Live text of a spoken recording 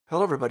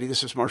Hello, everybody.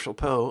 This is Marshall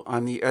Poe.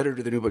 I'm the editor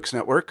of the New Books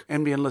Network.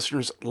 NBN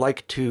listeners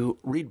like to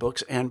read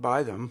books and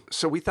buy them.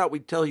 So we thought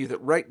we'd tell you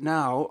that right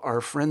now, our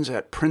friends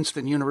at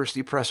Princeton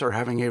University Press are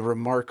having a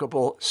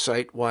remarkable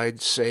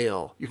site-wide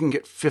sale. You can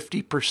get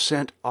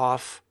 50%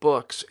 off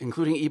books,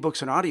 including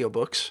ebooks and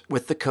audiobooks,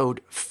 with the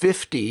code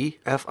 50,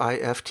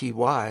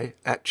 F-I-F-T-Y,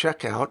 at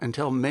checkout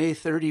until May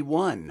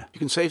 31. You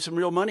can save some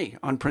real money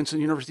on Princeton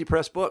University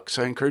Press books.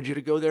 I encourage you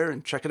to go there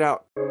and check it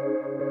out.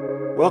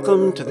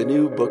 Welcome to the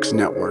New Books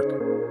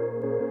Network.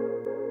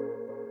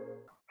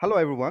 Hello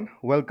everyone,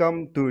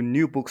 welcome to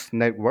New Books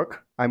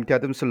Network. I'm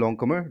Tiadam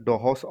Salonkamer, the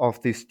host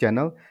of this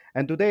channel,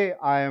 and today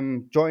I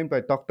am joined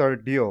by Dr.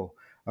 Dio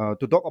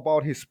to talk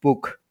about his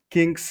book,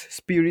 Kings,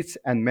 Spirits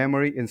and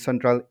Memory in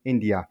Central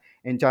India,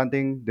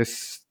 Enchanting the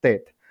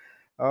State.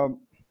 Um,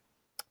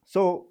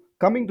 so,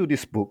 coming to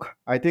this book,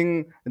 I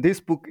think this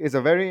book is a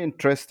very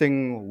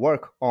interesting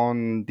work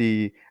on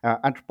the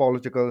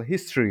anthropological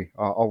history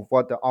of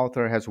what the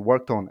author has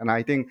worked on. And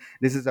I think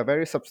this is a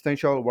very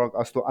substantial work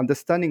as to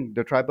understanding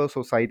the tribal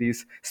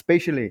societies,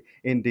 especially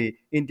in the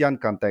Indian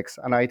context.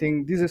 And I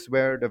think this is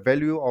where the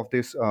value of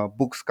these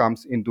books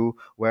comes into,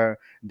 where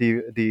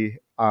the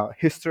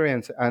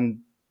historians and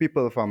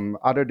people from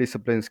other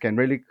disciplines can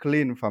really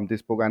glean from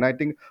this book. And I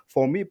think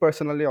for me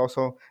personally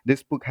also,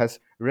 this book has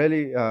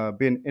really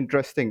been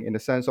interesting in the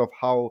sense of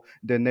how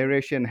the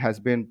narration has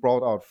been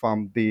brought out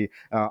from the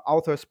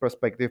author's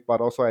perspective,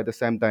 but also at the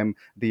same time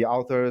the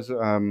author's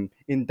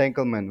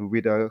entanglement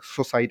with the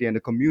society and the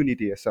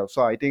community itself.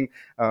 So I think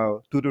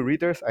to the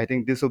readers, I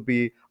think this will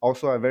be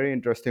also a very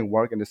interesting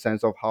work in the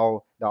sense of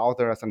how the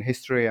author as an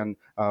historian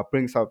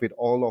brings up with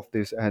all of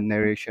this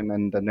narration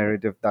and the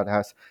narrative that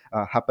has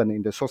happened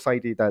in the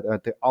society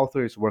that the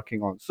author is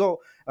working on. So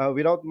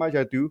without much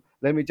ado,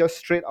 let me just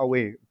straight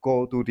away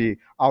go to the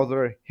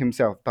author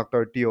himself,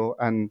 Dr. Dio,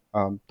 and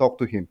talk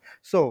to him.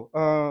 So,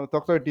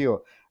 Dr.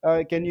 Dio,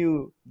 can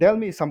you tell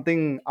me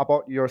something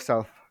about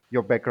yourself,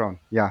 your background?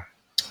 Yeah.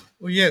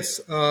 Oh,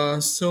 yes.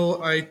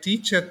 So I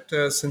teach at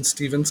St.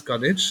 Stephen's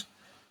College.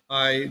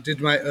 I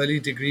did my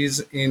early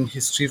degrees in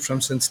history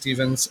from St.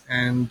 Stephen's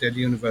and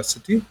Delhi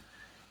University,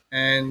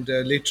 and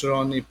later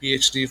on a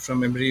PhD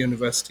from Emory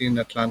University in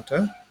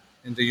Atlanta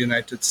in the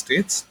United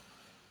States.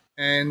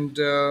 And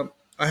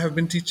I have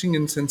been teaching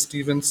in St.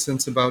 Stephen's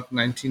since about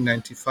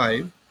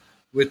 1995,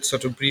 with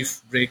sort of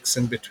brief breaks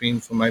in between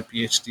for my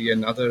PhD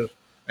and other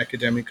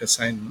academic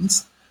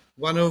assignments,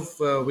 one of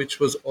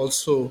which was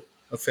also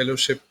a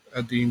fellowship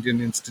at the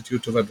Indian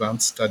Institute of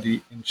Advanced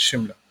Study in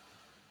Shimla.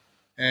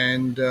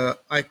 And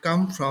I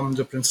come from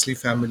the princely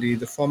family,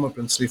 the former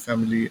princely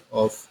family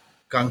of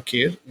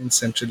Kanker in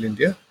central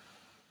India,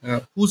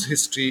 whose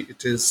history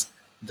it is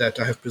that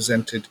I have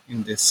presented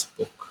in this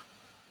book.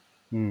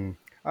 Hmm.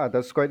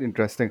 That's quite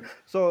interesting.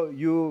 So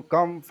you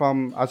come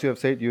from, as you have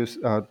said, you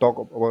talk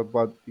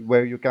about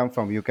where you come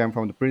from. You came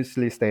from the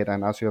princely state,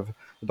 and as you have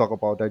talked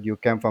about that, you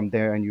came from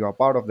there, and you are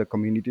part of the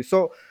community.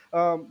 So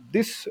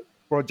this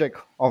project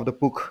of the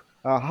book,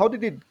 how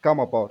did it come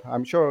about?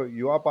 I'm sure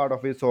you are part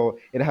of it, so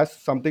it has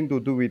something to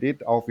do with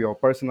it, of your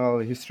personal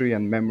history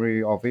and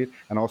memory of it,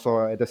 and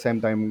also at the same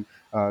time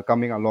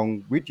coming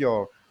along with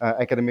your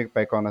academic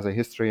background as a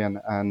historian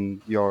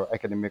and your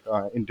academic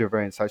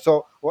endeavor inside.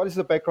 So, what is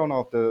the background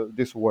of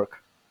this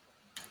work?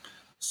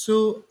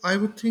 So I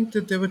would think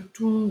that there were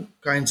two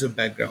kinds of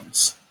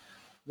backgrounds.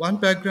 One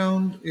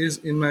background is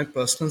in my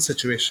personal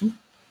situation,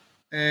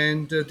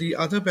 and the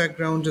other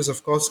background is,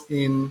 of course,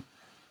 in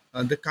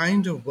the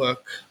kind of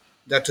work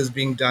that is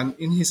being done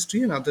in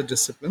history and other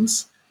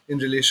disciplines in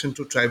relation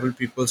to tribal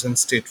peoples and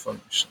state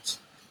formations.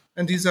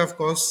 And these are, of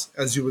course,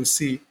 as you will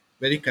see,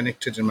 very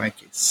connected in my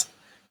case.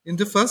 In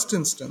the first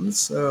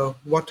instance,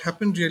 what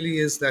happened really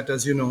is that,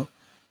 as you know,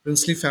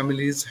 princely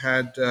families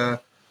had to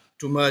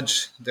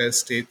merge their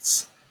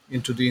states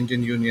into the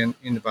Indian Union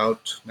in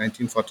about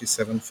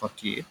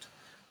 1947-48.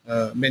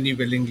 Many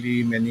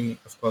willingly, many,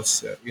 of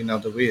course, in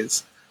other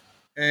ways.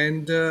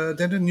 And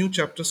then a new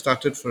chapter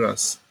started for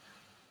us.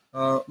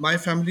 My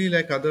family,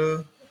 like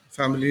other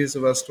families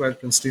of erstwhile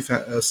princely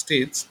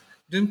states,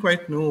 didn't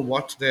quite know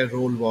what their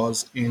role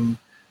was in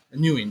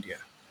New India.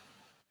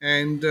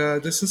 And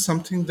this is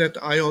something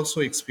that I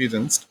also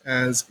experienced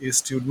as a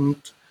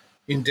student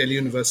in Delhi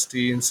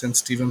University in St.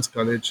 Stephen's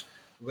College,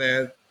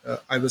 where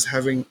I was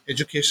having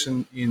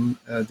education in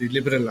the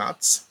liberal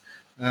arts,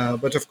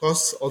 but of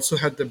course also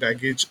had the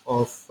baggage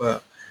of,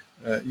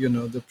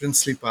 the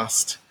princely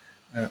past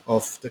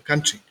of the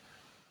country.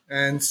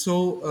 And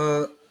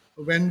so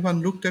when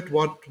one looked at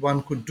what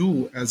one could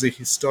do as a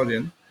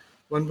historian,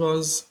 one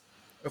was,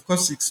 of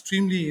course,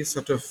 extremely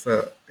sort of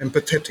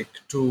empathetic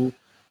to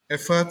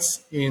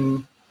efforts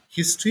in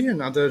history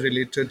and other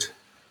related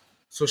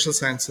social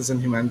sciences and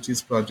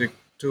humanities project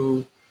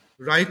to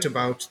write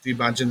about the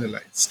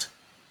marginalized.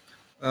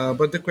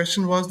 But the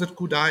question was that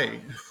could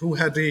I, who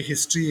had a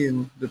history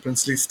in the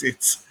princely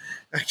states,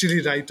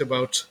 actually write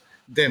about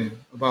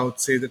them, about,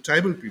 say, the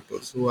tribal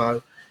peoples who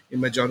are a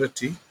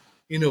majority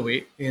in a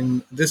way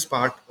in this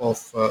part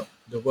of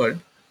the world,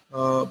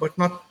 but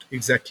not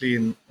exactly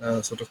in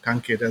sort of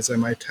Kanket, as I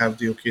might have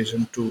the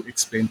occasion to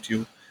explain to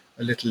you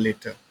a little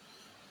later.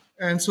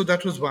 And so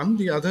that was one.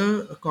 The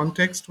other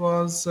context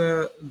was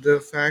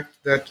the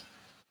fact that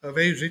a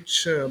very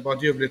rich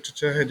body of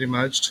literature had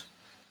emerged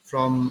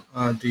from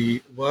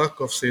the work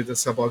of, say, the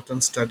subaltern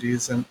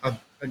studies and,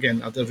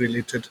 again, other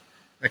related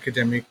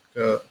academic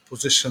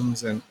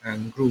positions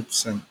and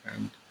groups and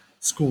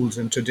schools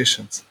and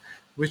traditions,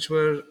 which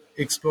were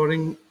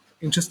exploring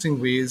interesting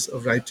ways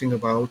of writing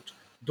about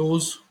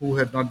those who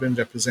had not been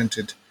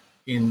represented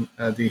in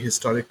the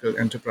historical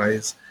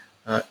enterprise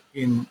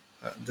in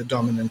the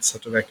dominant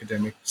sort of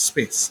academic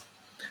space.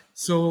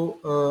 So,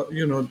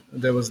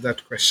 there was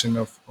that question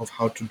of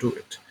how to do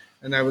it.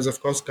 And I was,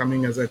 of course,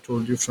 coming, as I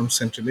told you, from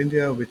central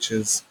India, which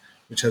has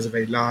a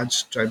very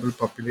large tribal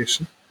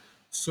population.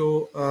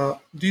 So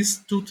these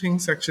two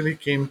things actually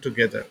came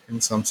together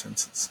in some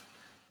senses,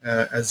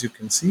 as you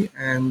can see.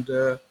 And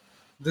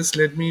this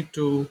led me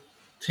to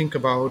think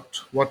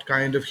about what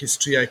kind of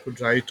history I could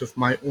write of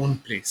my own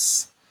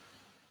place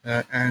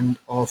and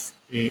of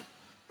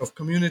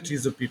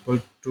communities of people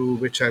to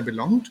which I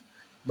belonged,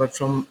 but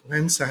from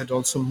whence I had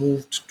also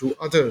moved to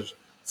other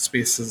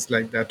spaces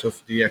like that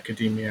of the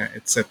academia,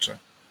 etc.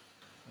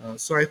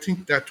 So I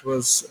think that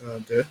was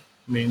the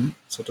main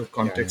sort of Yeah, yeah.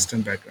 context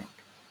and background.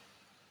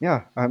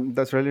 Yeah,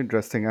 that's really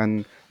interesting.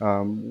 And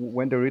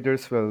when the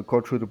readers will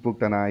go through the book,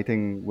 then I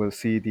think we'll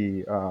see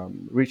the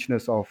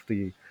richness of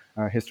the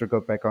historical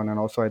background, and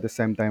also at the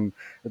same time,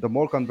 the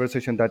more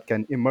conversation that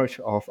can emerge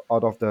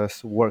out of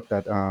this work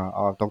that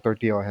Dr.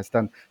 Dio has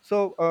done.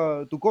 So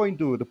to go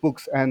into the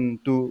books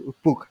and to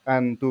book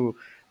and to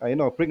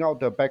bring out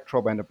the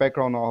backdrop and the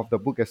background of the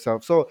book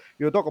itself. So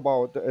you talk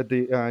about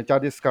the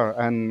Chhattisgarh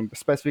and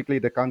specifically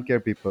the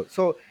Kanker people.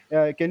 So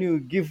can you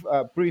give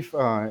a brief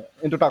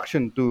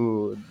introduction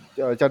to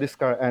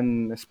Chhattisgarh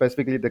and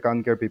specifically the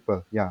Kanker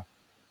people? Yeah.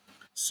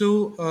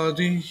 So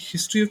the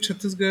history of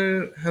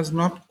Chhattisgarh has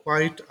not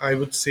quite, I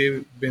would say,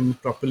 been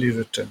properly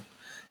written,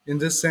 in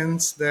the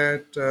sense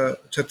that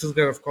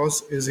Chhattisgarh, of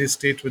course, is a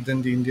state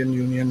within the Indian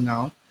Union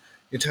now.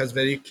 It has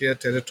very clear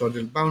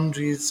territorial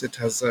boundaries. It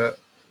has a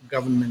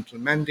governmental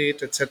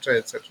mandate, etc.,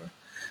 etc.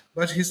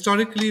 But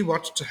historically,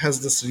 what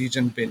has this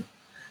region been?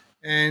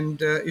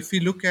 And if we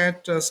look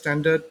at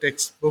standard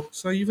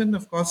textbooks, or even,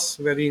 of course,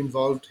 very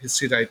involved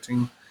history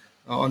writing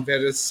on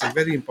various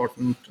very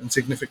important and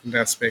significant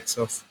aspects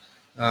of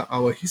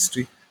our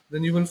history,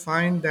 then you will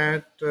find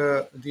that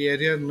the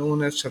area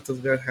known as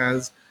Chhattisgarh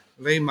has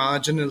a very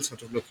marginal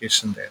sort of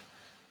location there.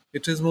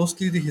 It is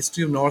mostly the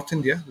history of North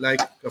India,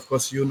 like, of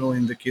course,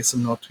 in the case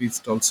of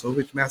Northeast also,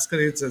 which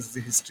masquerades as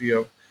the history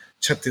of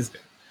Chhattisgarh.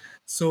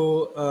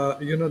 So,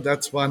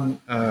 that's one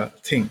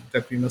thing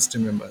that we must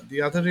remember.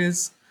 The other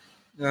is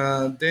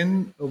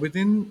then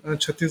within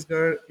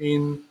Chhattisgarh,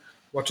 in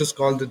what is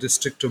called the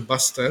district of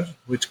Bastar,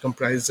 which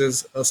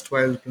comprises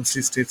erstwhile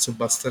princely states of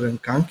Bastar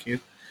and Kankir,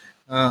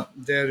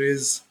 there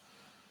is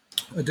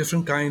a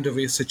different kind of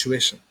a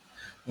situation.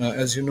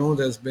 As you know,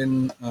 there's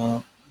been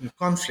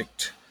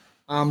conflict,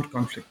 armed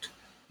conflict,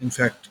 in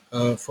fact,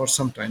 for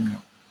some time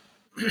now.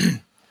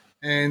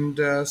 And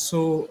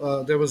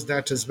so there was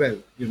that as well,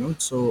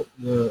 So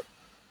the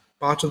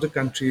part of the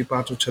country,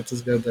 part of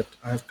Chhattisgarh that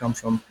I have come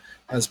from,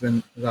 has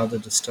been rather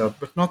disturbed,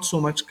 but not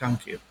so much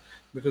Kanker,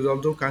 because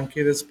although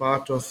Kanker is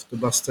part of the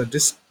Bastar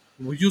district,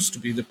 used to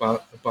be a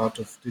part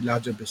of the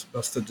larger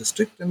Bastar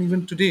district, and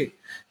even today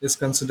is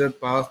considered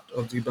part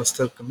of the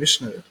Bastar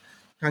Commissionerate,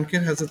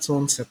 Kanker has its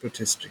own separate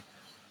history.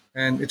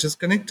 And it is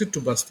connected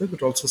to Bastar,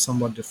 but also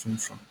somewhat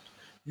different from it.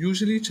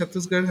 Usually,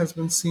 Chhattisgarh has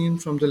been seen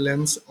from the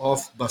lens of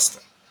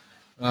Bastar.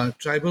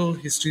 Tribal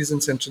histories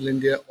in central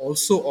India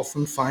also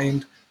often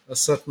find a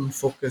certain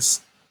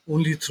focus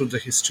only through the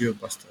history of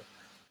Bastar.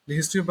 The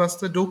history of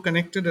Bastar, though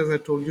connected, as I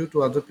told you,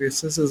 to other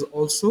places, is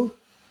also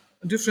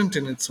different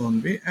in its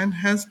own way and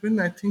has been,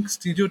 I think,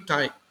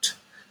 stereotyped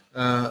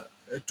uh,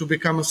 to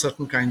become a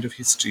certain kind of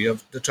history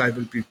of the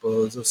tribal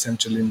peoples of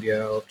central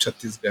India, of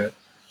Chhattisgarh.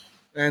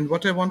 And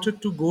what I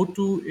wanted to go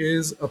to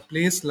is a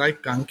place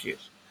like Kanker,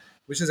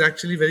 which is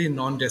actually very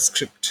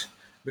nondescript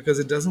because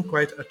it doesn't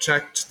quite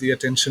attract the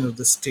attention of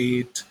the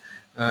state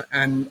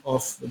and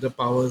of the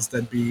powers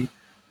that be.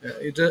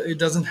 It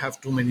doesn't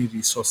have too many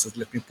resources,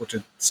 let me put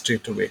it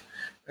straight away.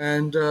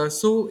 And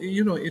so,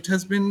 it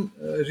has been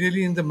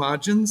really in the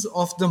margins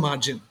of the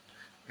margin,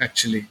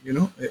 actually,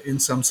 in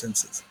some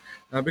senses,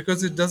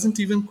 because it doesn't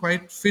even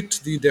quite fit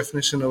the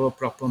definition of a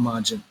proper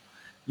margin.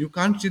 You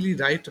can't really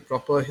write a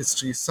proper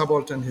history,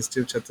 subaltern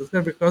history of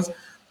Chhattisgarh because of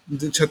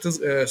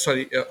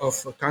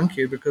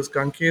Kanker, because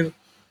Kanker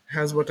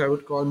has what I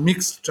would call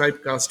mixed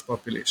tribe caste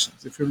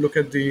populations. If you look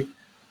at the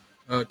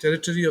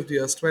territory of the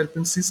erstwhile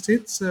princely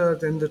states,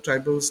 then the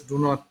tribals do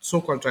not,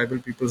 so-called tribal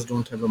peoples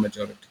don't have a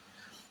majority.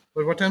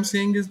 But what I'm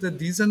saying is that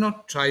these are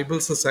not tribal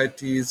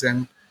societies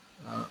and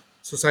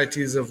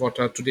societies of what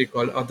are today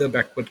called other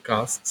backward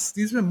castes.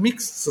 These were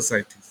mixed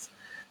societies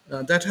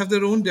that have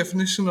their own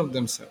definition of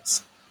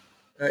themselves.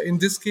 In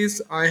this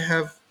case, I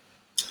have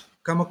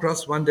come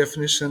across one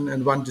definition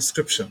and one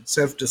description,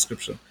 self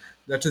description,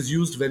 that is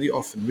used very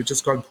often, which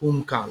is called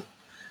Bhumkal,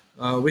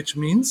 which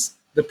means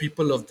the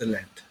people of the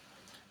land,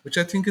 which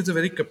I think is a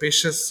very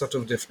capacious sort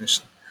of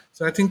definition.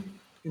 So I think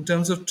in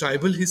terms of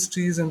tribal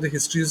histories and the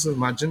histories of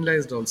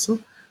marginalized also,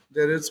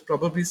 there is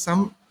probably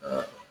some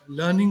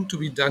learning to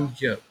be done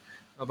here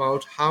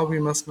about how we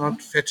must not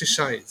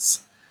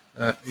fetishize,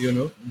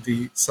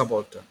 the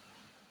subaltern.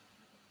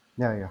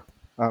 Yeah,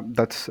 yeah.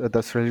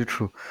 That's really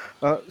true.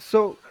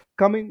 So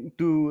coming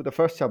to the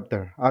first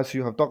chapter, as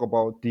you have talked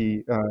about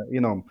the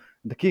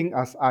king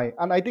as I,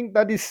 and I think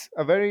that is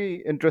a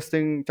very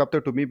interesting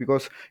chapter to me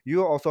because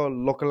you also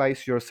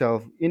localize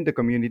yourself in the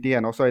community,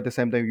 and also at the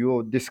same time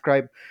you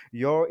describe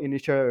your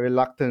initial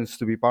reluctance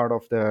to be part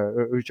of the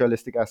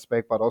ritualistic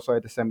aspect, but also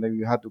at the same time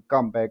you had to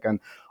come back and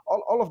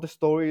all of the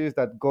stories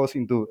that goes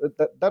into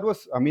that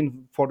was, I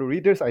mean, for the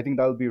readers, I think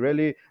that'll be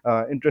really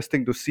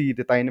interesting to see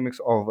the dynamics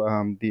of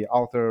the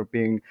author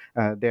being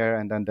there,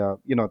 and then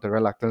the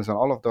reluctance and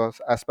all of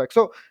those aspects.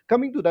 So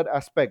coming to that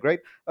aspect,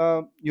 right,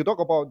 you talk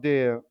about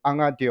the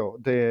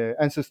angadio, the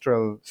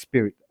ancestral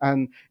spirit,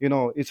 and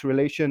its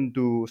relation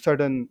to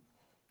certain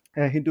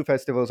Hindu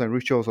festivals and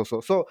rituals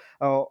also. So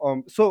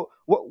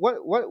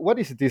what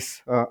is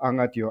this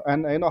Angatyo,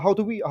 and how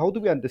do we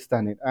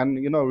understand it? And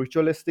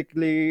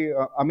ritualistically,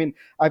 I mean,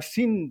 I've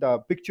seen the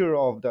picture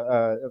of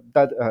the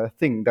that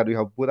thing that you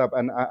have put up,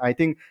 and I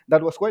think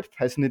that was quite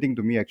fascinating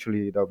to me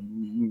actually.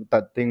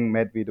 That thing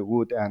made with the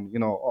wood, and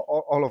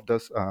all of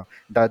this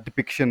that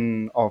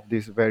depiction of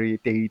this very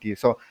deity.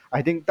 So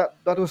I think that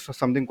was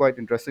something quite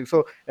interesting.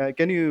 So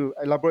can you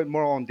elaborate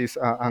more on this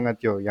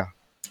Angatyo? Yeah.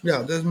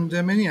 Yeah, there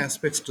are many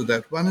aspects to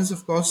that. One is,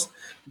 of course,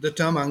 the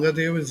term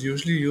Angadev is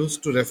usually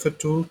used to refer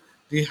to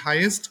the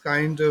highest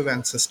kind of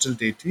ancestral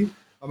deity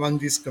among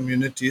these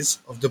communities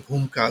of the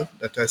Bhumkal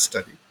that I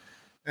study.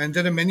 And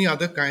there are many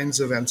other kinds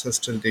of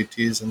ancestral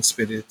deities and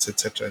spirits,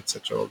 etc.,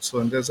 also.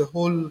 And there's a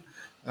whole,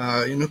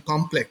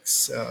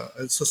 complex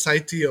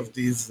society of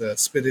these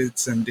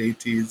spirits and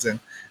deities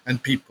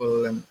and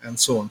people and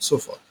so on and so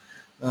forth.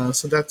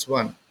 So that's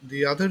one.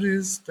 The other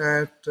is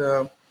that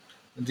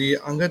the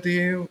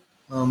Angadev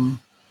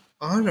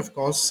are, of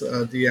course,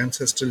 the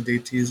ancestral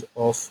deities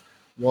of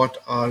what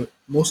are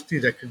mostly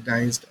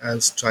recognized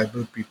as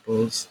tribal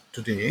peoples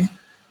today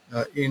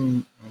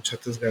in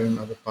Chhattisgarh and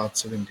other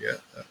parts of India,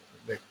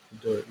 like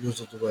the use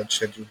of the word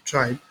scheduled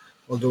tribe.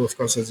 Although, of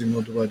course, as you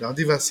know, the word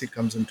Adivasi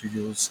comes into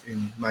use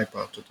in my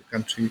part of the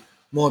country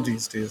more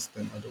these days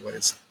than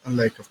otherwise,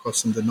 unlike, of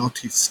course, in the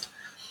Northeast.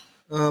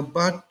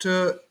 But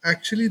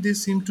actually, they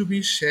seem to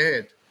be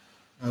shared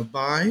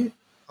by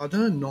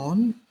other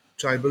non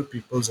tribal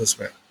peoples as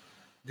well.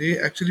 They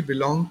actually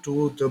belong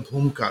to the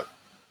Bhumkal,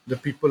 the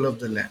people of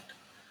the land.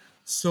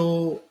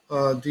 So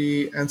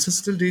the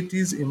ancestral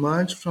deities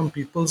emerge from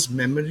people's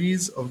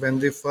memories of when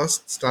they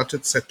first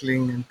started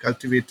settling and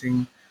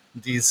cultivating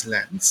these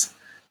lands.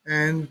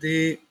 And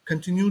they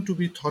continue to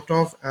be thought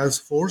of as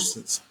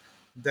forces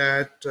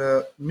that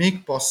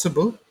make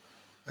possible,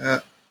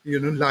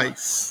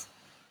 life.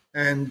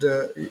 And,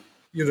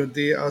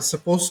 they are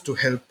supposed to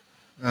help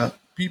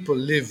people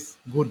live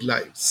good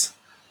lives.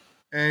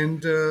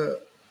 And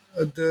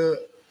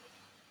the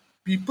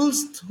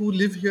peoples who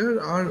live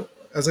here are,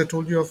 as I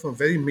told you, of a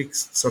very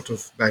mixed sort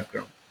of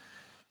background.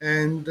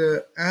 And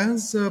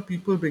as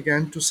people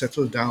began to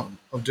settle down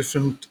of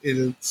different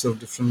ilks, of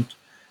different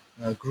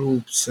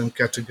groups and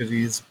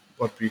categories,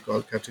 what we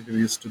call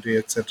categories today,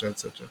 etc.,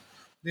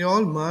 they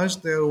all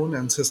merged their own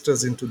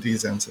ancestors into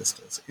these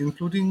ancestors,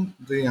 including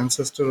the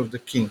ancestor of the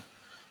king,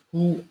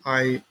 who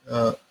I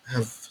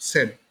have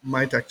said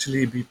might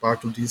actually be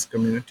part of these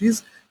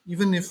communities,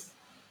 even if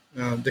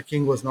the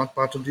king was not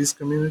part of these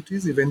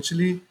communities.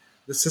 Eventually,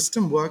 the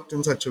system worked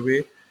in such a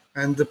way,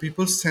 and the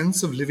people's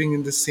sense of living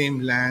in the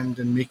same land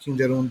and making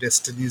their own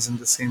destinies in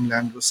the same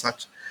land was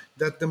such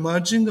that the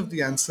merging of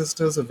the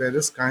ancestors of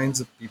various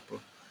kinds of people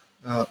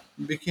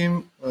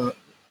became a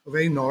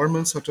very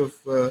normal sort of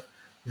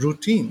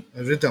routine,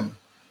 a rhythm.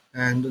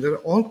 And there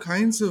are all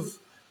kinds of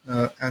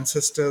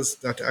ancestors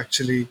that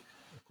actually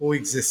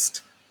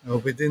coexist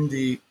within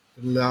the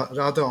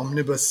rather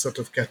omnibus sort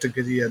of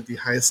category at the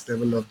highest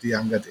level of the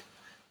Angade.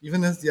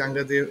 Even as the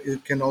Angade,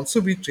 it can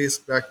also be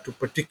traced back to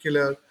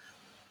particular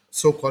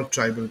so-called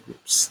tribal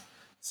groups.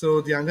 So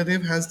the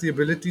Angadev has the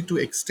ability to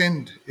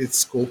extend its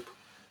scope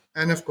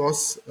and, of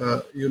course,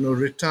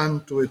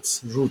 return to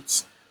its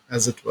roots,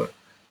 as it were,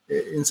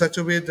 in such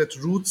a way that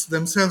roots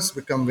themselves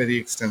become very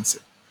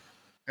extensive.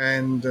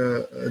 And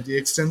the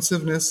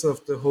extensiveness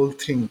of the whole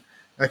thing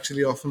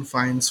actually often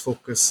finds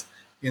focus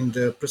in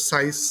the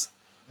precise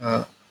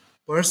uh,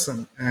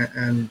 person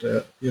and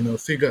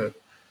figure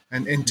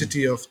and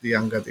entity of the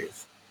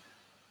Angadev.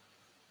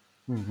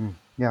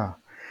 Yeah,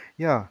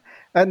 yeah,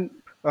 and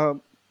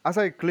as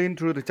I clean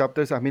through the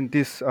chapters, I mean,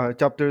 these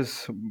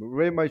chapters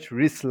very much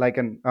reads like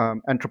an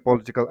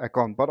anthropological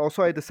account, but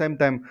also at the same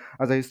time,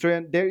 as a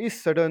historian, there is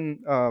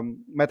certain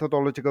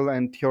methodological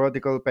and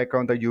theoretical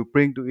background that you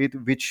bring to it,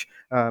 which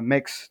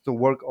makes the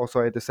work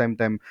also at the same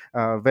time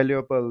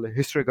valuable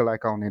historical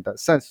account in that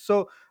sense.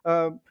 So.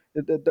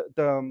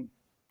 The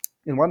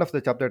in one of the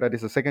chapter, that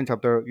is the second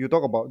chapter, you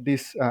talk about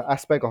this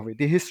aspect of it,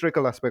 the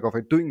historical aspect of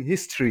it, doing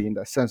history in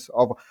the sense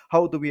of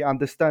how do we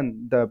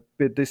understand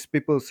this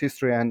people's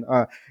history. And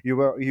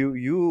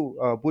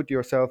you put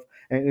yourself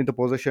in the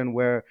position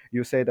where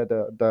you say that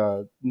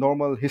the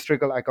normal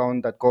historical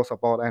account that goes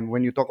about, and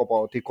when you talk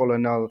about the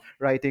colonial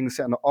writings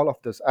and all of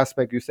this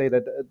aspect, you say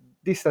that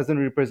this doesn't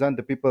represent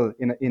the people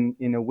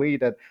in a way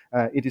that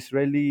it is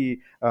really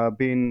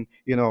been,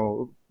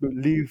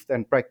 lived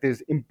and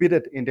practiced,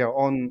 embedded in their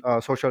own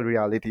social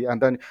reality.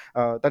 And then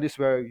that is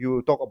where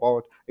you talk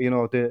about,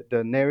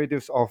 the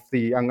narratives of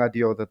the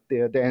Angadio,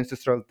 the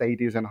ancestral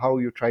deities, and how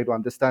you try to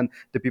understand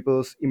the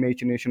people's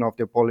imagination of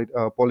their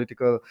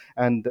political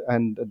and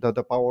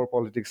the power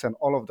politics and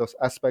all of those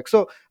aspects.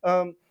 So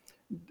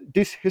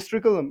this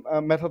historical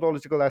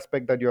methodological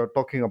aspect that you're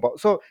talking about.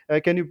 So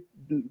can you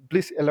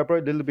please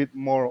elaborate a little bit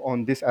more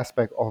on this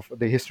aspect of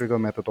the historical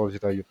methodology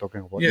that you're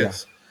talking about? Yeah.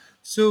 Yes.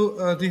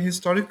 So the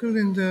historical,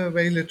 in the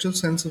very literal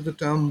sense of the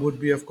term,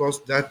 would be, of course,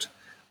 that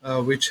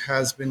which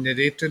has been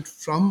narrated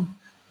from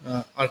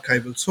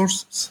archival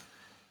sources,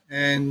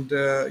 and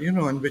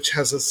and which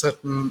has a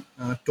certain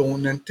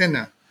tone and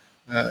tenor.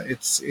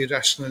 It's a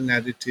rational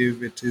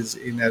narrative. It is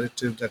a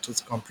narrative that is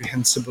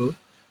comprehensible,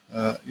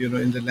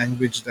 in the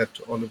language that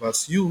all of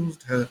us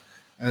used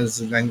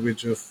as a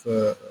language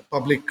of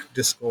public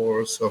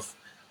discourse, of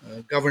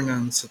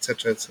governance,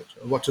 etc., etc.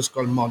 What is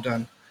called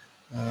modern.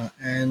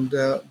 And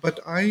But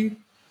I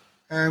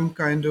am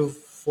kind of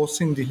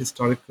forcing the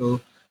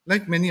historical,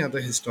 like many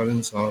other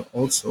historians are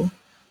also,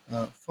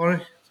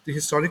 for the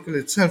historical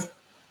itself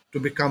to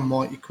become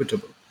more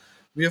equitable.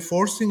 We are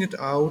forcing it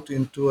out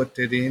into a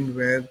terrain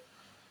where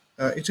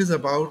it is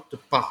about the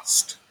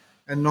past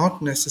and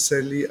not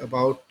necessarily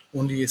about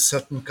only a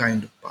certain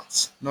kind of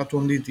past, not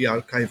only the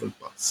archival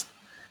past,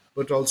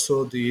 but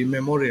also the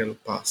memorial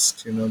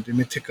past, the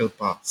mythical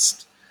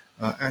past,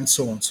 and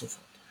so on and so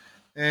forth.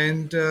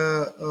 And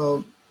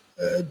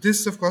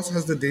this, of course,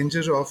 has the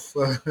danger of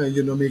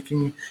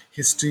making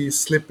history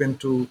slip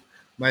into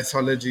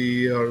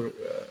mythology or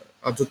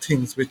other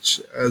things,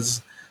 which,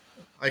 as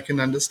I can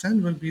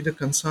understand, will be the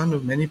concern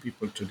of many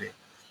people today.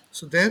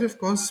 So there, of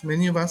course,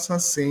 many of us are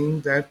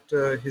saying that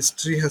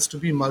history has to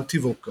be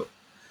multivocal,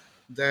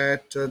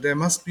 that there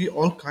must be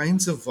all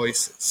kinds of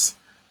voices.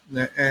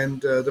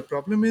 And the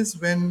problem is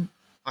when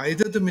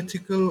either the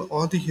mythical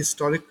or the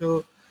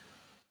historical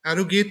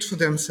arrogate for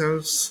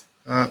themselves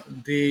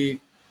the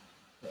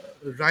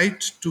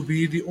right to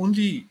be the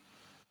only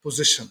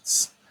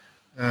positions,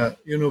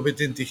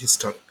 within the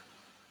historic.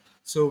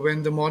 So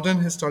when the modern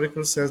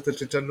historical says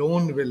that it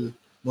alone will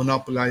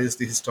monopolize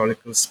the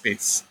historical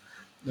space,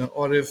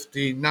 or if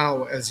the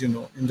now, as you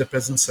know, in the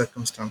present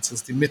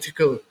circumstances, the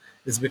mythical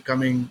is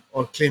becoming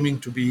or claiming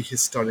to be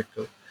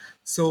historical.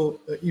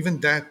 So even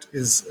that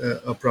is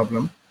a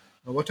problem.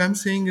 What I'm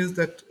saying is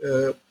that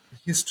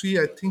history,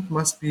 I think,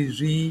 must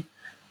be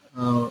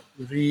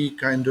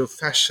kind of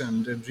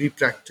fashioned and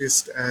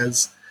repracticed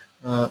as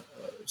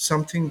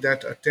something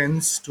that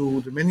attends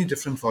to the many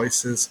different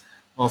voices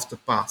of the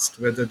past,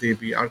 whether they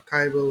be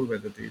archival,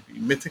 whether they be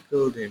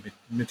mythical, they be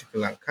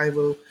mythical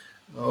archival,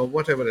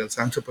 whatever else,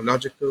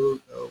 anthropological,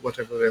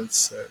 whatever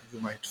else you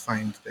might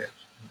find there.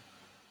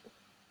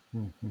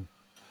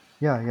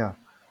 Yeah, yeah.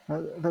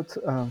 That's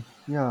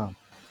yeah,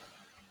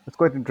 that's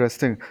quite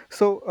interesting.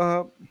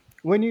 So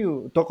when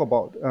you talk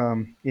about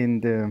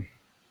in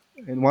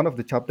one of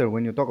the chapter,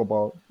 when you talk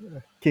about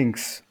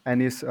kings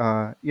and his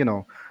the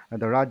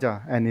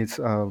Raja and his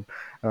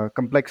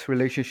complex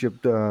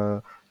relationship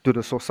to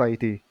the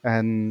society,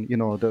 and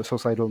the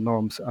societal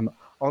norms and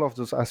all of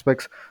those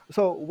aspects.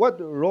 So what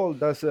role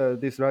does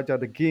this Raja,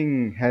 the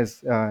king,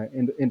 has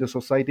in the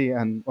society,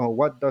 and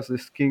what does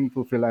this king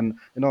fulfill? And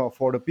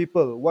for the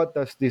people, what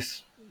does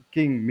this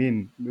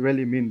king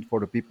really mean for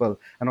the people,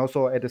 and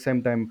also at the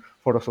same time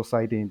for the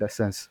society in that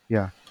sense?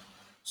 Yeah.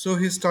 So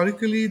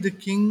historically, the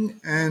king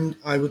and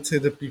I would say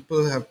the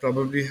people have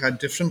probably had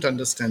different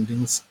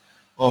understandings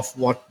of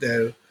what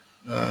their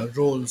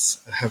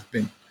roles have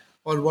been,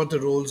 or what the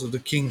roles of the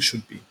king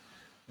should be.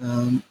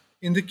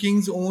 In the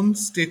king's own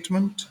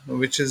statement,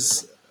 which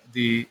is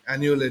the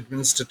annual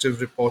administrative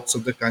reports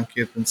of the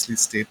Kankiya princely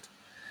state,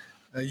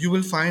 you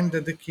will find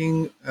that the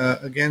king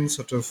again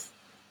sort of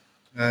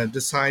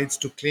decides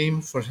to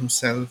claim for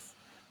himself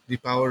the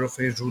power of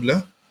a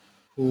ruler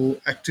who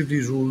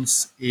actively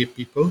rules a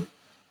people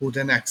who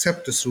then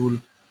accept this rule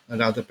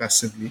rather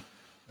passively.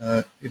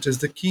 It is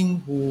the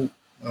king who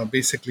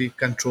basically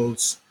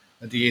controls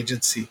the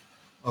agency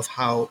of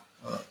how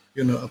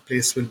a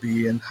place will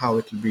be and how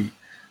it will be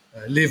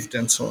lived,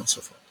 and so on and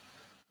so forth.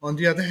 On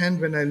the other hand,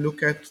 when I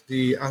look at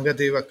the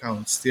Angadeva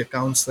accounts, the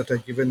accounts that are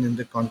given in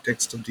the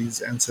context of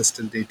these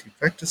ancestral deity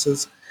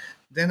practices,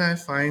 then I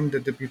find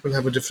that the people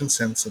have a different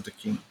sense of the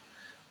king.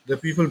 The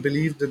people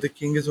believe that the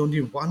king is only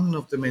one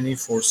of the many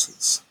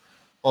forces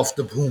of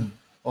the boom,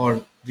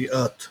 or the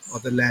earth, or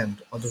the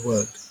land, or the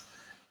world,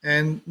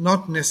 and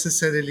not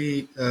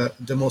necessarily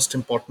the most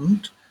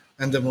important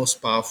and the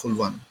most powerful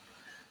one.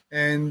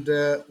 and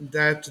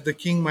that the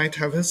king might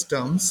have his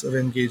terms of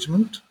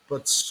engagement,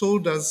 but so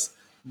does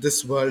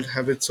this world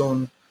have its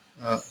own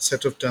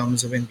set of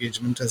terms of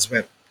engagement as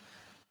well.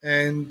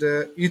 And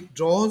it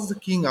draws the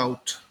king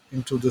out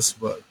into this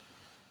world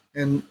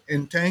and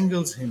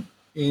entangles him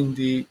in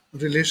the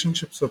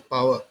relationships of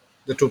power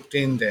that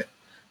obtain there,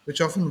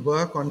 which often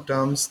work on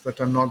terms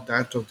that are not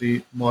that of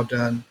the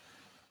modern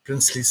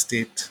princely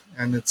state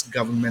and its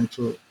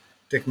governmental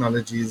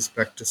technologies,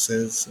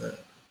 practices,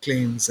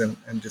 claims,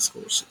 and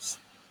discourses.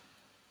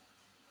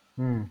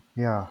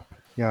 Yeah,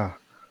 yeah,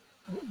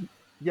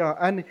 yeah,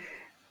 and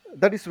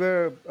that is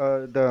where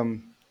the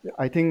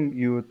I think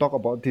you talk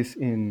about this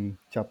in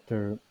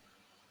chapter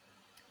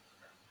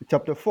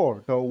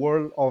 4, the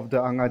world of the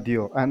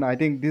Angadio, and I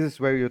think this is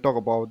where you talk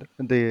about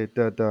the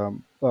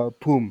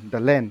Pum, the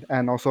land,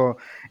 and also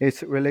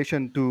its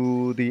relation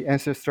to the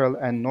ancestral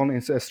and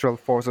non-ancestral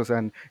forces,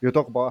 and you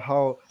talk about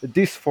how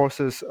these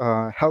forces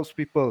helps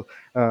people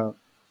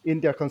in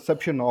their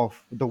conception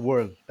of the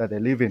world that they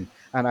live in.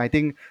 And I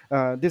think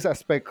this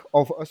aspect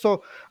of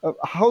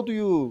how do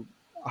you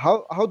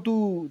how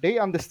do they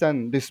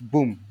understand this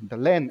boom, the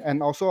land,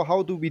 and also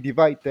how do we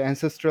divide the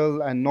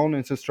ancestral and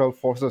non-ancestral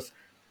forces?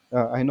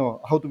 I know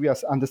how do we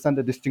understand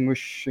the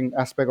distinguishing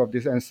aspect of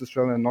these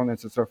ancestral and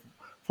non-ancestral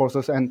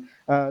forces, and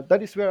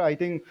that is where I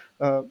think,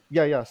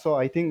 yeah. So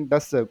I think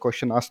that's the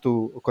question as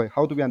to okay,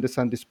 how do we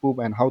understand this boom,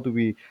 and how do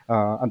we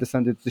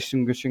understand the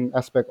distinguishing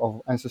aspect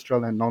of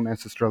ancestral and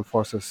non-ancestral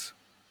forces?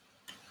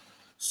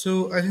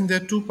 So I think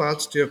there are two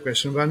parts to your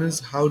question. One is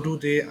how do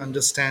they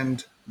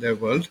understand their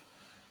world?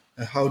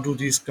 How do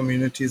these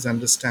communities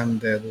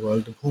understand their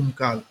world?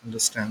 Bhumkal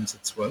understands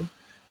its world.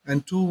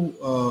 And two,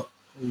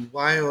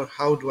 why or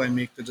how do I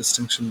make the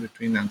distinction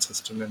between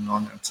ancestral and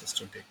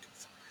non-ancestral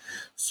deities?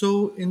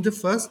 So in the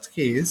first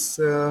case,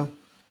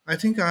 I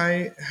think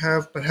I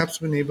have perhaps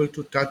been able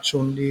to touch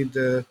only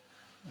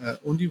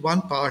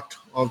one part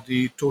of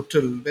the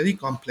total, very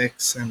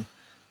complex and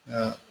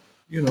uh,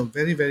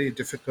 very very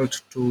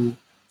difficult to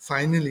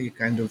finally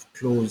kind of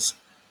close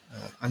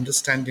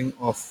understanding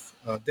of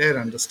their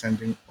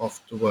understanding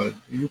of the world.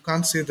 You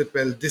can't say that,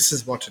 well, this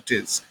is what it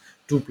is.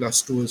 2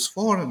 plus 2 is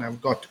 4, and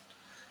I've got it.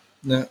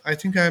 Now, I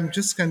think I'm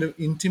just kind of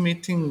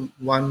intimating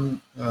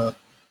one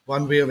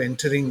way of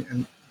entering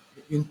and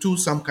into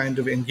some kind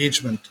of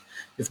engagement,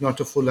 if not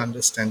a full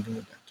understanding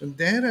of that. And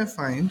there I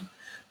find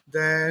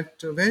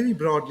that, very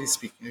broadly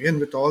speaking, again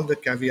with all the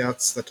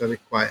caveats that are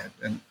required,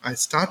 and I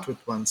start with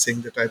one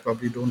saying that I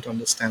probably don't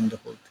understand the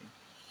whole thing,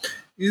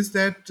 is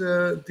that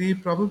they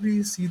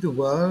probably see the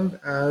world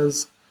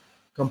as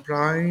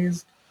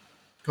comprised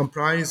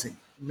comprising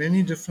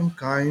many different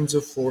kinds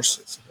of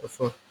forces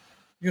of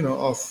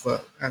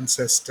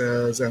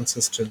ancestors,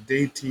 ancestral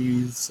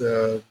deities,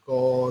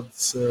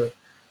 gods,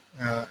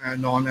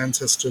 and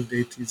non-ancestral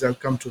deities. I'll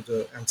come to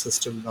the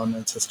ancestral,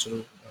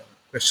 non-ancestral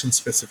question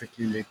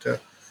specifically later.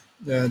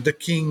 The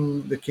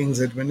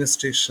king's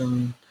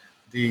administration,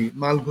 the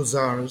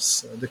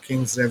Malguzars, the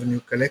king's revenue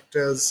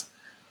collectors,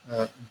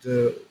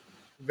 the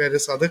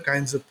various other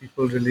kinds of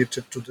people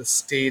related to the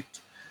state,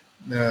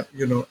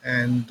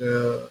 and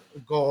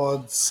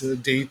gods,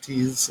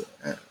 deities,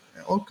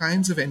 all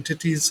kinds of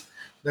entities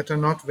that are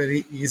not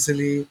very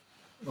easily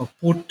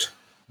put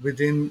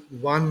within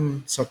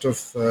one sort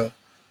of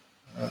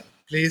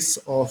place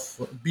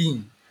of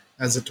being,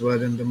 as it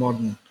were, in the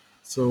modern.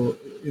 So,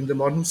 in the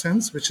modern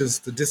sense, which is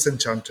the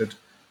disenchanted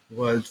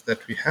world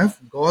that we have,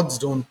 gods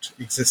don't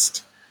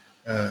exist.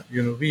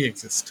 We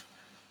exist.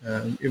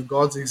 If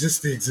gods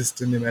exist, they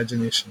exist in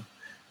imagination.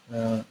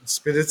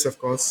 Spirits, of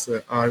course,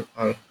 are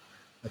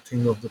a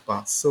thing of the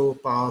past. So,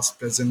 past,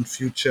 present,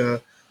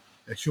 future,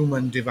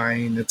 human,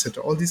 divine,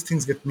 etc. All these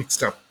things get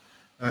mixed up.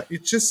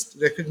 It's just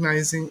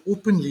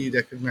openly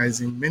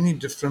recognizing many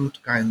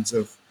different kinds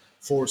of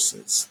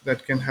forces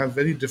that can have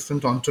very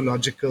different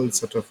ontological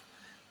sort of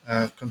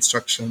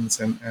constructions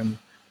and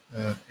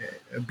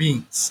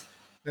beings.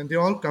 And they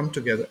all come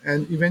together.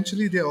 And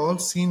eventually they're all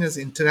seen as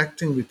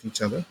interacting with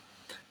each other.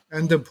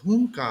 And the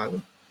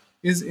Bhumkal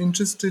is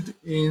interested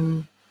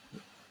in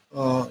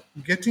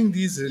getting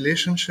these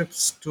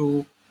relationships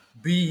to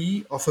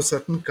be of a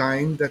certain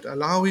kind that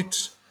allow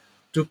it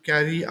to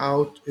carry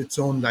out its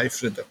own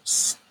life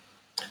rhythms.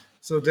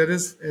 So there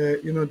is,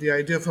 the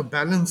idea of a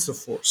balance of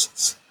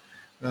forces.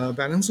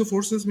 Balance of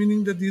forces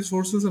meaning that these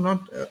forces are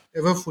not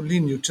ever fully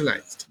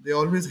neutralized. They're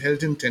always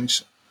held in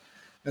tension.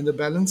 And the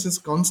balance is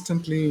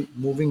constantly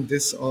moving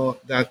this or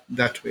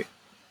that way.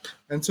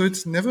 And so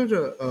it's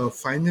never a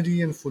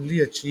finally and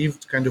fully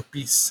achieved kind of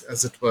peace,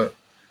 as it were.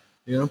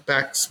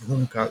 Pax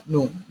Bhumkal.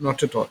 No,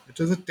 not at all. It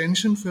is a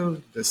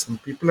tension-filled this,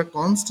 and people are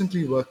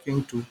constantly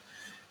working to.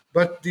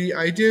 But the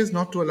idea is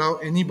not to allow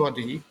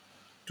anybody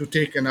to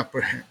take an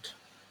upper hand,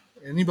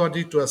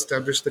 anybody to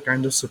establish the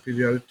kind of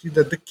superiority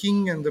that the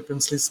king and the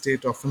princely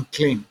state often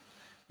claim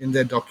in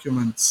their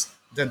documents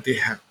that they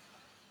have.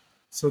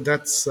 So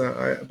that's,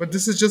 but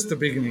this is just the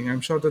beginning.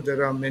 I'm sure that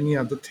there are many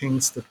other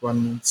things that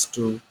one needs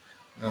to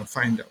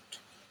find out.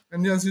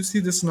 And as you see,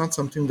 this is not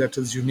something that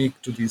is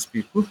unique to these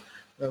people.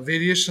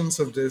 variations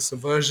of this,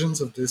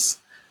 versions of this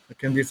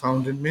can be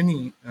found in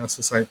many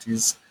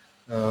societies,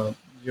 uh,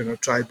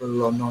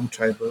 tribal or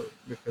non-tribal.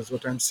 Because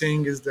what I'm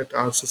saying is that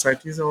our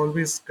societies are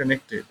always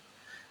connected,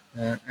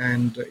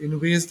 and in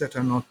ways that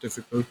are not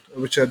difficult,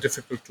 which are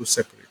difficult to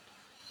separate.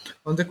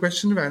 On the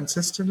question of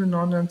ancestral and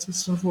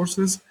non-ancestral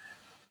forces,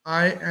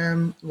 I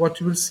am what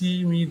you will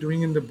see me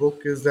doing in the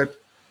book is that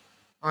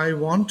I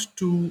want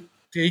to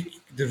take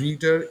the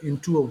reader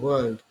into a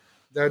world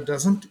that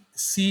doesn't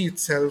see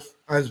itself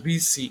as we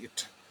see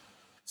it.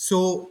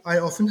 So I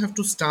often have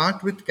to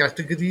start with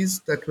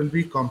categories that will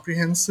be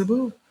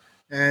comprehensible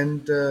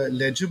and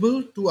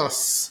legible to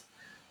us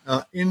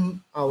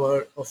in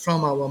our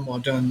from our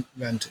modern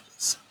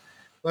vantages.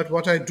 But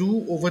what I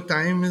do over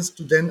time is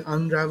to then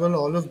unravel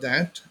all of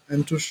that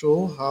and to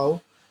show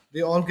how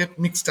they all get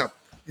mixed up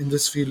in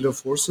this field of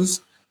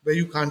forces where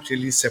you can't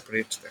really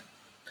separate them.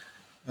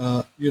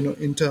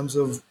 In terms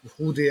of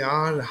who they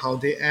are, how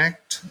they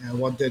act,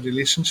 what their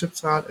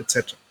relationships are,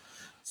 etc.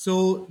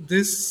 So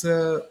this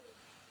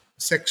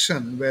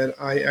section where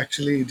I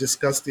actually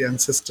discuss the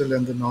ancestral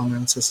and the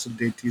non-ancestral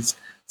deities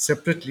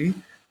separately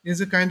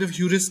is a kind of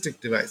heuristic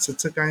device.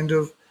 It's a kind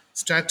of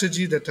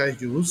strategy that I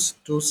use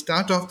to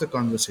start off the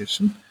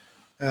conversation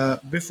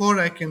before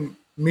I can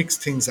mix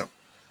things up.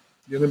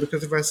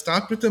 Because if I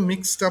start with a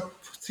mixed up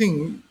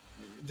thing,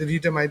 the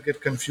reader might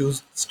get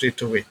confused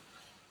straight away.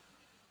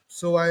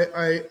 So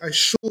I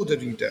show the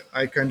reader,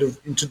 I kind of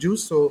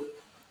introduce. So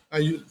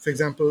for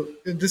example,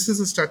 this is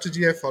a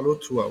strategy I follow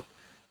throughout.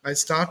 I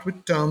start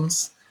with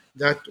terms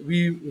that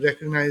we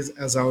recognize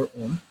as our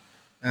own,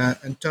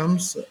 and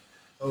terms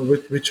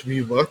with which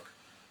we work.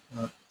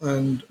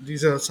 And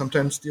these are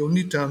sometimes the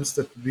only terms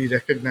that we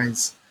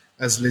recognize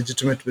as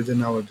legitimate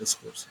within our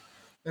discourse.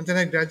 And then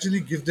I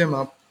gradually give them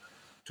up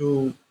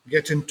to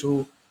get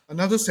into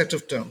another set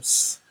of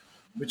terms,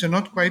 which are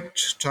not quite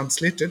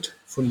translated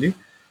fully,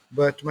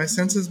 but my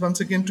sense is once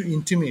again to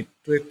intimate,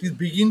 to at least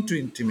begin to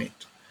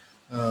intimate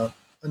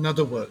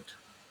another world.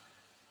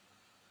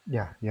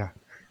 Yeah, yeah,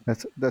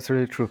 that's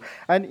really true.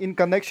 And in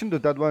connection to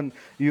that one,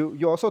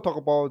 you also talk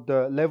about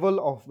the level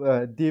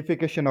of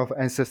deification of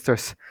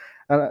ancestors.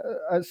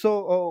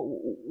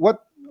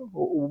 What,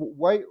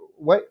 why,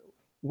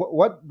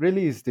 what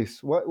really is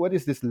this? What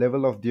is this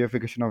level of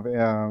deification of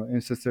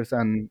ancestors,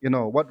 and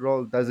what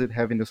role does it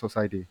have in the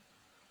society?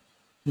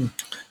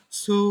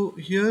 So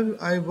here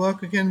I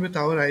work again with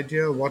our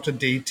idea of what a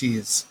deity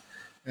is,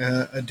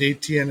 a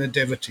deity and a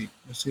devotee.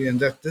 You see, and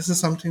that this is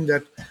something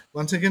that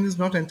once again is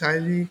not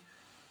entirely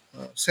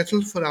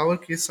settled for our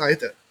case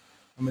either.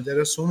 I mean, there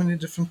are so many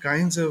different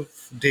kinds of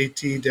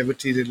deity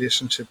devotee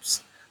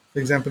relationships. For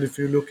example, if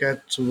you look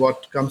at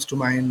what comes to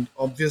mind,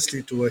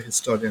 obviously to a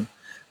historian,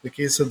 the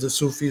case of the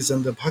Sufis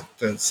and the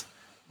Bhaktas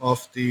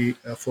of the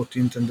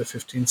 14th and the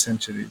 15th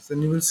centuries,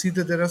 then you will see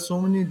that there are so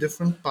many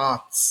different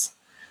paths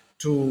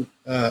to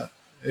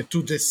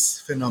this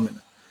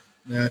phenomenon,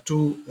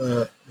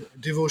 to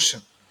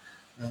devotion.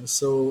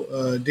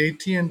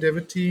 Deity and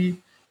devotee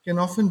can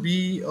often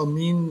be or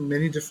mean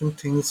many different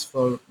things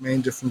for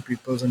many different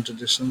peoples and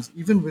traditions,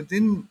 even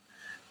within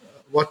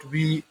what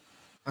we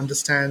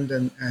understand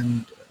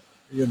and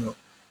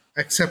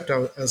accept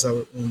as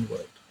our own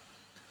world.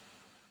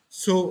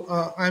 So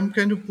I'm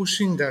kind of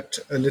pushing that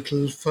a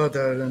little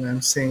further, and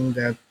I'm saying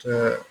that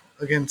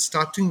again,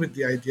 starting with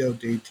the idea of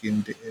deity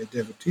and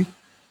devotee,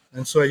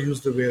 and so I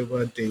use the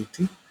word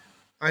deity.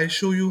 I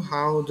show you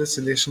how this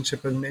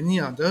relationship has many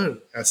other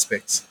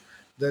aspects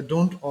that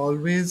don't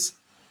always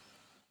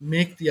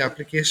make the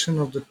application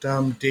of the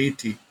term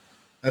deity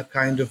a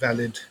kind of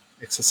valid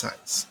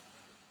exercise.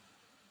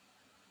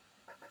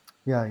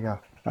 Yeah, yeah.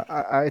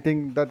 I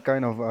think that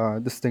kind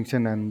of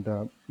distinction and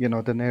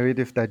the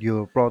narrative that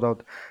you brought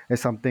out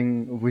is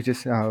something which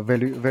is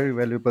very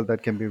valuable,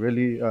 that can be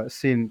really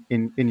seen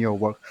in your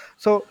work.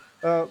 So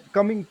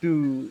coming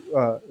to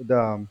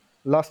the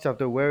last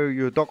chapter where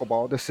you talk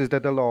about the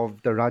citadel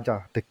of the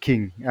Raja, the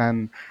king,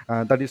 and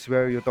that is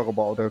where you talk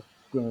about the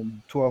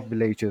 12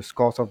 villages,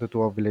 cause of the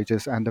 12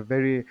 villages, and the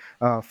very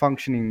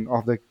functioning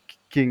of the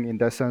king in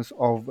the sense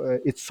of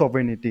its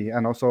sovereignty,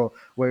 and also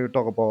where you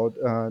talk about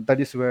that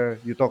is where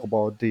you talk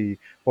about the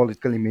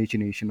political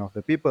imagination of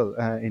the people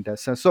in that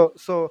sense.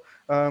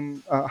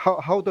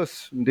 How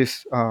does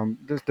this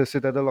the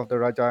citadel of the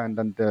Raja, and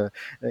then the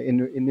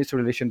in its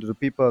relation to the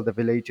people, the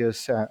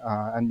villages,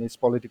 and its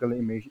political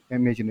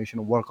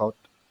imagination work out?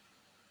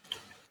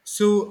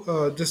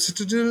 So, the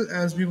citadel,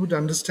 as we would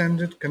understand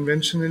it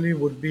conventionally,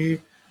 would be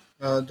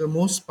the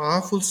most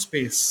powerful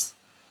space,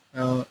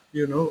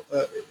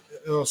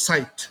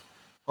 site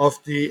of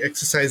the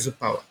exercise of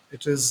power.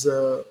 It is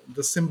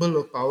the symbol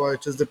of power.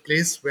 It is the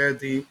place where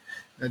the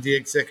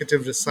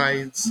executive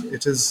resides.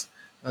 It is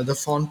the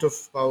font of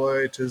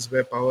power. It is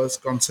where power is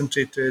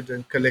concentrated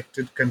and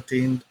collected,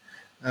 contained,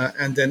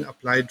 and then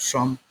applied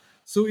from.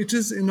 So it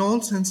is, in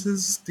all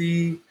senses,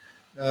 the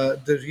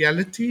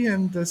reality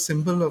and the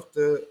symbol of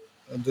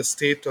the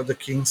state or the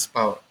king's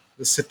power,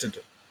 the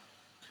citadel.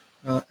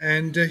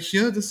 And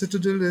here the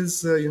citadel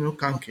is,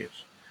 Kanker.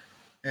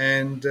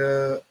 And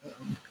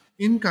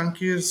in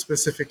Kankir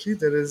specifically,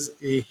 there is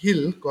a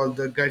hill called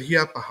the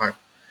Garhia Pahad,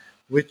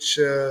 which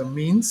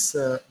means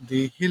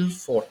the hill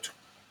fort,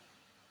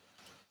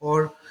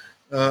 or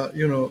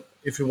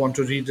if you want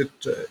to read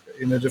it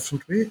in a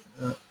different way,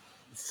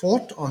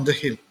 fort on the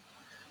hill.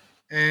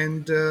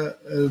 And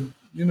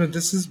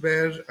this is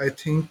where I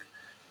think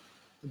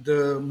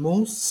the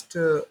most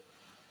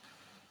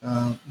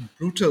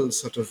brutal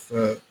sort of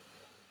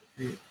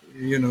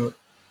you know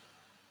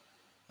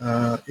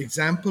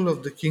example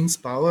of the king's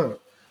power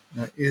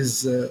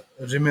is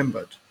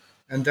remembered.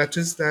 And that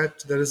is that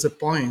there is a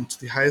point,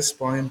 the highest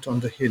point on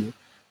the hill,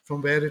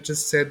 from where it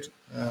is said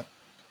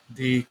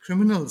the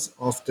criminals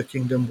of the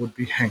kingdom would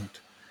be hanged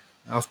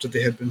after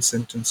they had been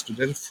sentenced to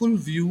death, full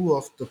view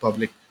of the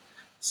public.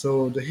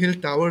 So the hill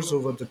towers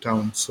over the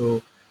town,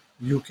 so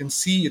you can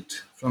see it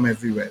from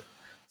everywhere.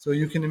 So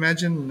you can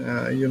imagine,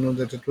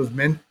 that it was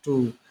meant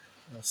to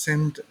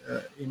send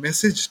a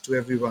message to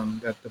everyone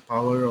that the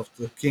power of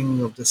the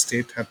king of the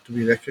state had to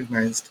be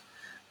recognized,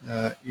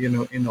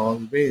 in all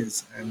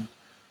ways and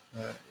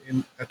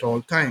in at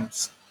all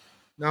times.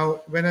 Now,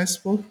 when I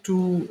spoke to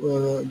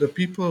the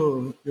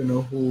people,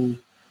 who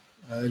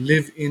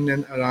live in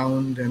and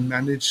around and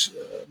manage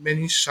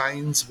many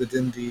shrines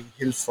within the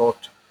Hill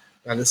Fort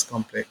Palace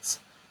complex,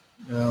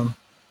 um,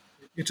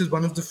 it is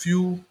one of the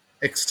few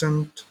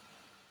extant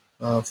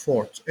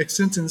forts.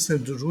 Extant in the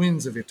sense the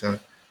ruins of it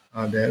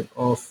are there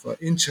of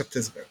in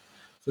Chhattisgarh.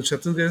 So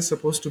Chhattisgarh is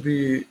supposed to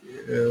be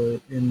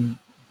in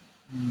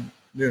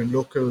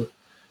local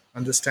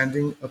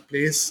understanding a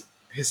place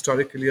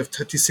historically of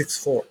 36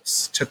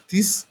 forts,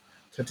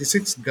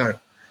 36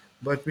 gar.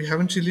 But we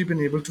haven't really been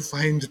able to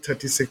find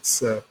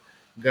 36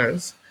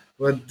 gars.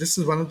 But this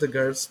is one of the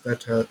gars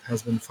that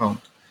has been found.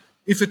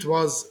 If it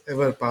was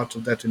ever part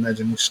of that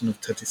imagination of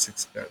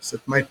 36 gars,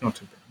 it might not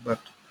have been.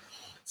 But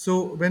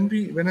so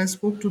when I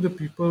spoke to the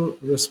people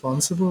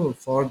responsible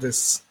for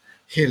this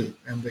hill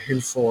and the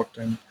hill fort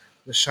and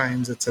the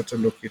shrines, etc.,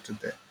 located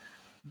there,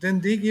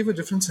 then they gave a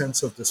different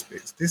sense of this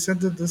place. They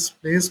said that this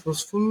place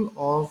was full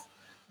of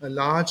a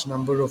large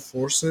number of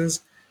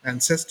forces,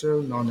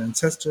 ancestral,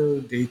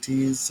 non-ancestral,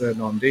 deities,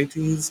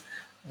 non-deities,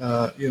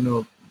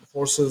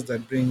 forces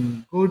that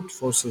bring good,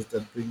 forces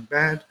that bring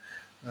bad,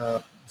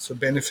 so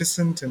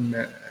beneficent and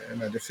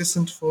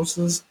maleficent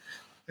forces,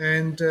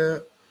 and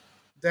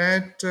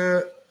that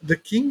the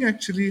king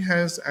actually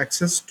has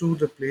access to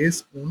the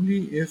place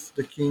only if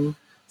the king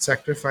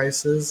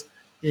sacrifices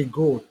a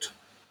goat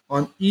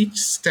on each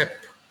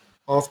step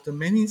of the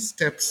many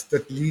steps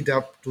that lead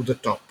up to the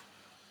top.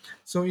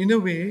 So, in a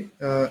way,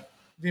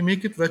 they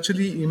make it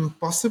virtually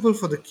impossible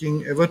for the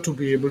king ever to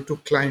be able to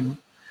climb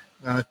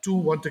to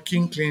what the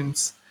king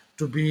claims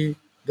to be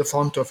the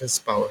fount of his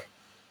power.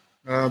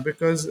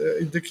 Because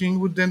the king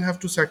would then have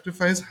to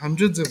sacrifice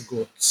hundreds of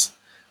goats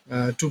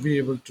to be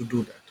able to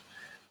do that.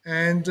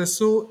 And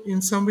so,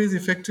 in some ways,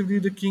 effectively,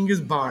 the king is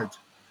barred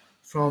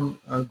from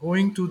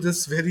going to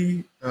this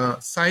very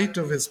site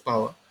of his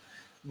power,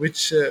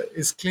 which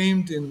is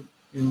claimed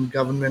in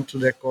governmental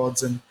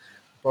records and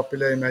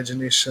popular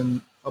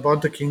imagination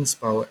about the king's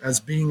power as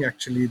being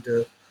actually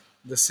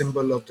the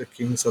symbol of the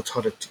king's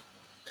authority.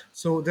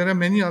 So there are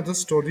many other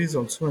stories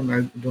also, and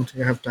I don't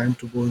think I have time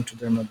to go into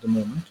them at the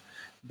moment.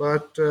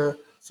 But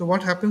so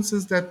what happens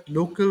is that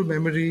local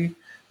memory,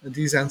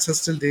 these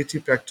ancestral deity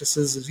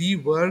practices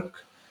rework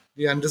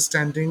the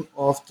understanding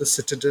of the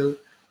citadel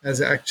as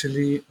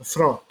actually a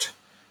fraught.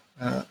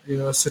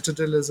 A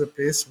citadel is a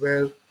place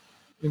where,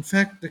 in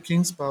fact, the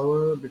king's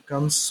power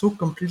becomes so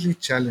completely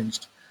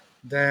challenged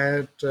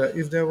that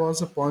if there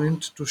was a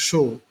point to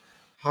show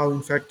how,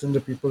 in fact, in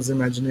the people's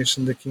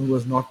imagination, the king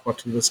was not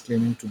what he was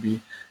claiming to be,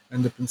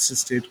 and the princely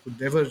state could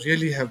never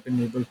really have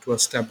been able to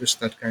establish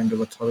that kind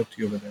of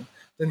authority over them,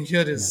 then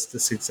here Yeah, is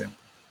this example.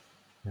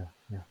 yeah,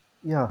 yeah.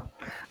 Yeah,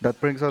 that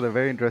brings out a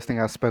very interesting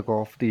aspect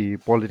of the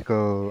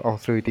political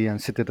authority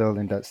and citadel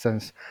in that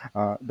sense.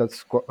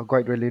 That's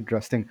quite really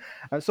interesting.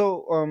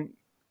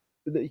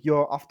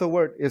 Your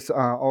afterword is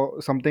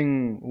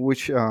something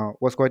which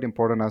was quite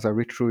important as I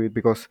read through it,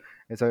 because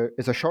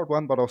it's a short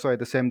one, but also at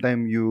the same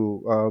time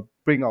you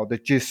bring out the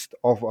gist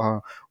of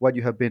what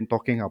you have been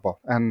talking about,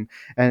 and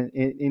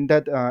in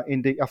that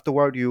in the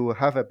afterword you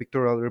have a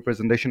pictorial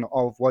representation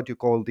of what you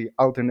call the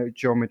alternate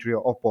geometry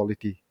of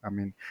polity. I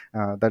mean,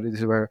 that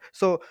is where,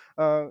 so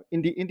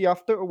in the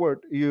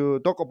afterword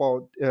you talk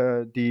about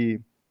the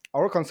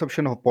our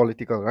consumption of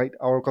political, right,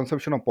 our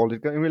consumption of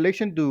political in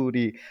relation to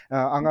the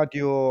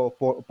Angatio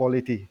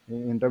polity,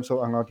 in terms of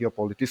Angatio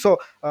polity. So,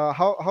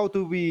 how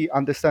do we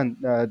understand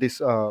this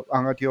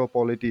Angatio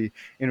polity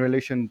in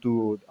relation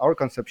to our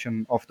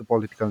conception of the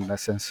political in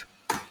essence?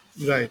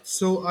 Right.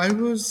 So I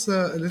was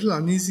a little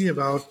uneasy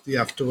about the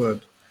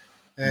afterword,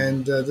 Mm,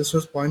 and this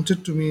was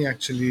pointed to me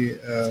actually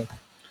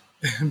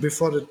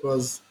before it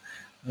was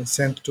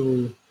sent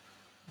to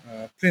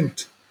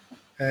print.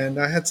 And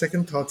I had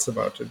second thoughts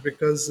about it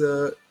because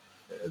there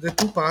are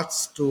two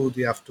parts to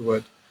the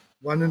afterword.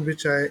 One in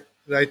which I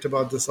write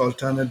about this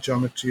alternate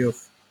geometry of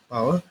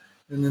power,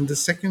 and in the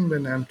second,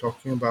 when I'm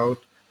talking about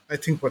I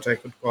think, what I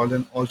could call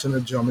an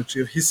alternate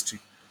geometry of history.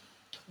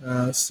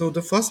 So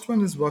the first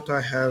one is what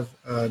I have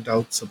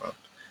doubts about,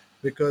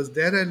 because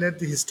there I let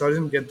the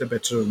historian get the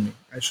better of me.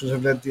 I should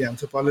have let the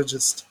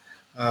anthropologist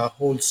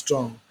hold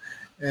strong.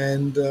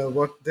 And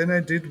what then I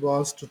did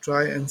was to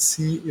try and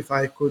see if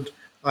I could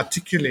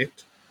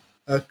articulate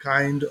a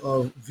kind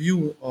of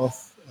view of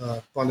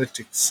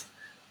politics.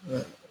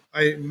 Uh,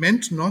 I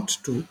meant not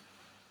to.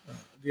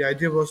 The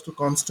idea was to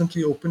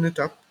constantly open it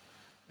up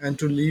and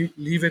to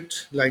leave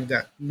it like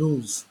that,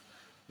 loose.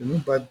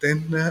 But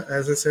then,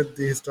 as I said,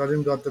 the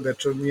historian got the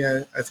better of me.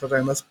 I thought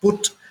I must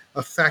put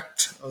a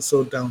fact or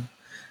so down.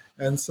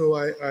 And so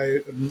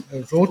I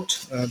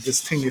wrote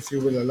this thing, if you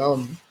will allow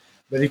me,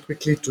 very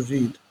quickly to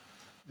read.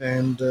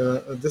 And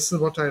this is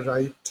what I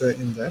write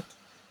in that.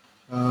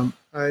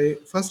 I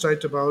first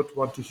write about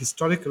what the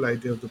historical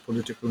idea of the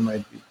political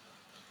might be.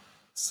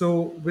 So,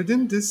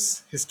 within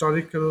this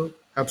historical,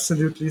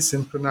 absolutely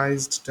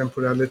synchronized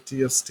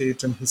temporality of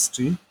state and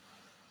history,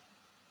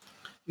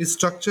 is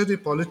structured a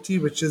polity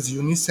which is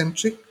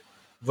unicentric,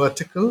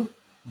 vertical,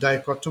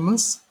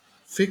 dichotomous,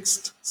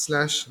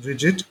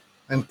 fixed/rigid,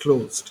 and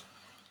closed,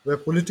 where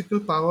political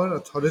power,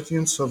 authority,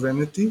 and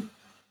sovereignty,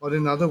 or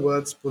in other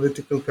words,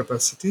 political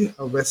capacity,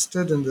 are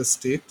vested in the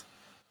state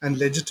and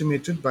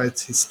legitimated by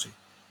its history.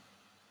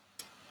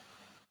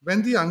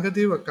 When the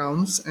Angadev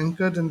accounts,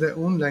 anchored in their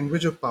own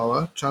language of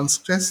power,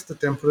 transgress the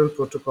temporal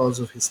protocols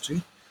of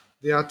history,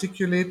 they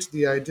articulate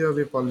the idea of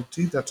a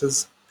polity that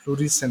is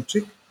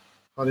pluricentric,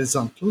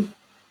 horizontal,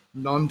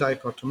 non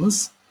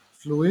dichotomous,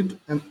 fluid,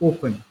 and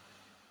open,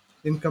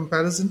 in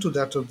comparison to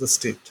that of the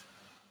state,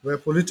 where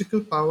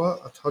political power,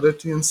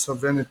 authority, and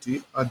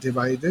sovereignty are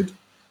divided,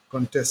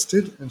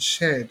 contested, and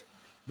shared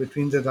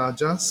between the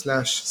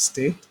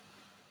Raja/state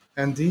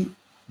and the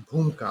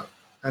Bhumka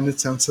and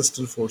its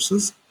ancestral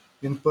forces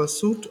in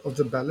pursuit of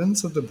the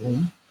balance of the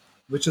Bhum,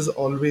 which is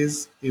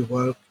always a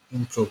work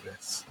in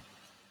progress.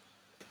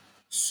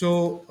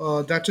 So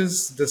that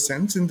is the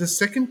sense. In the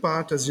second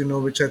part, as you know,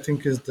 which I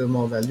think is the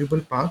more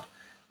valuable part,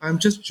 I'm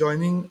just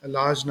joining a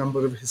large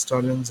number of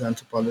historians,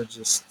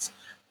 anthropologists,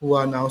 who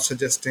are now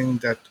suggesting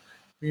that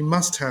we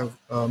must have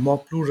more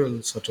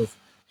plural sort of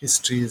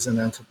histories and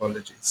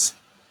anthropologies.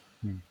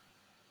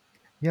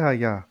 Yeah,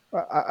 yeah,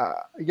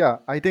 yeah.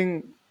 I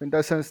think in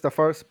that sense, the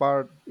first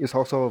part is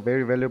also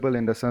very valuable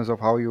in the sense of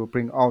how you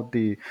bring out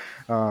the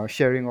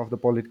sharing of the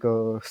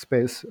political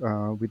space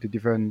with the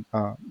different,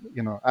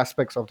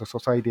 aspects of the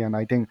society, and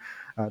I think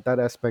that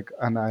aspect,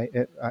 and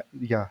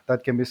yeah,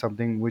 that can be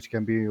something which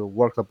can be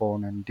worked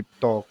upon and deep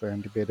talked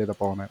and debated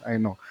upon. And I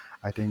know,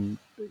 I think,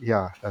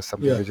 yeah, that's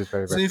something Yeah. which is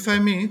very So, if I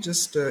valuable. may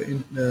just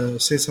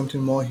say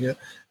something more here,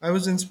 I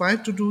was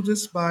inspired to do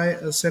this by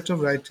a set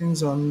of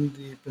writings on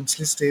the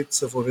princely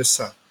states of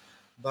Orissa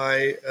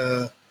by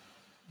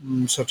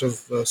sort of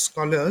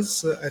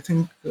scholars, I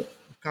think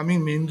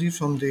coming mainly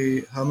from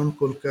the Herman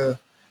Kulka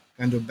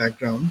kind of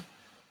background,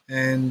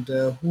 and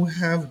who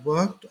have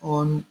worked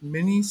on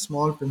many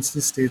small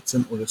princely states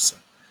in Orissa,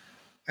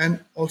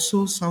 and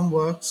also some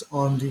works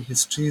on the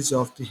histories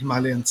of the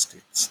Himalayan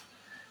states.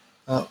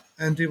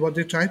 What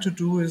they try to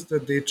do is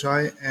that they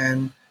try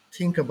and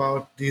think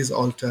about these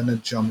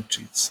alternate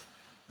geometries.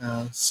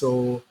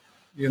 So,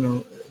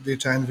 they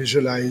try and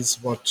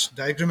visualize what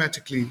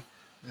diagrammatically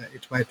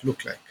it might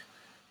look like.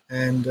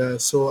 And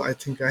so I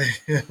think I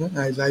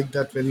I like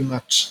that very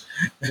much.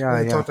 Yeah,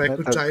 I yeah. thought I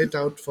could try it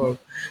out for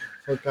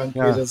Conclave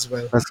Yeah, as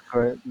well. that's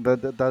correct.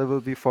 That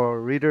will be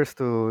for readers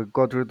to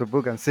go through the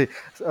book and see.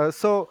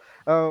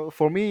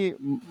 For me,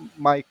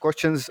 my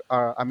questions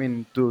are, I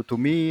mean, to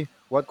me,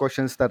 what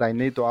questions that I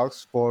need to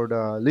ask for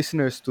the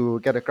listeners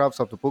to get a grasp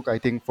of the book? I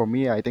think for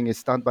me, I think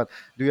it's done. But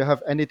do you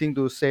have anything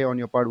to say on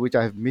your part which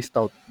I have missed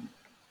out?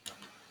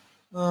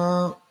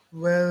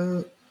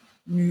 Well,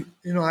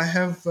 I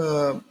have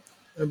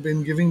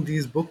been giving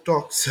these book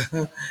talks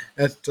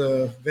at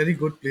very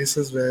good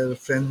places where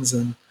friends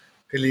and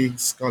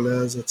colleagues,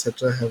 scholars,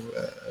 etc., have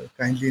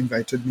kindly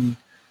invited me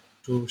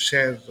to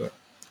share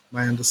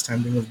my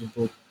understanding of the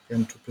book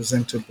and to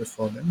present it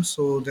before them.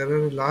 So there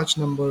are a large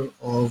number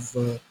of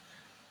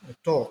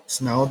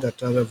talks now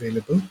that are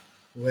available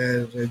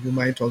where you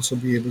might also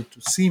be able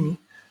to see me,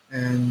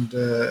 and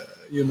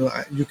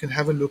you can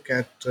have a look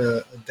at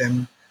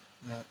them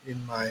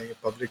in my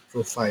public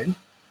profile.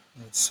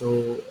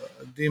 So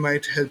they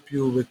might help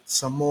you with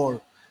some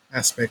more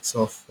aspects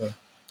of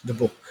the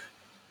book.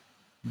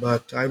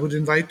 But I would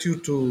invite you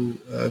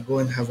to go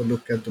and have a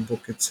look at the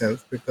book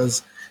itself,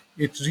 because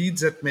it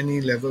reads at many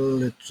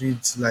level. It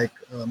reads like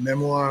a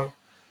memoir.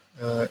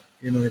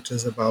 It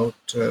is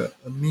about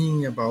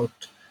me, about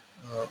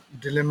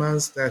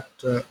dilemmas that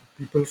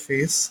people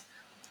face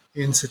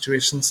in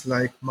situations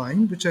like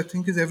mine, which I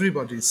think is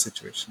everybody's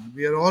situation.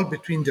 We are all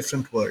between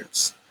different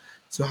worlds.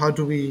 So, how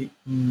do we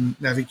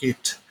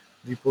navigate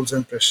the pulls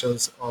and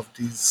pressures of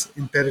these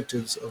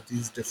imperatives of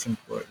these different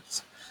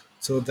worlds?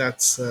 So,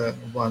 that's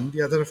one.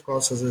 The other, of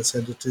course, as I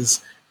said, it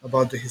is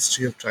about the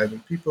history of tribal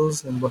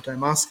peoples. And what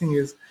I'm asking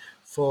is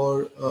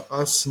for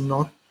us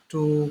not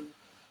to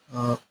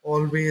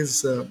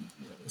always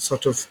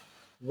sort of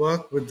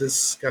work with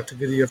this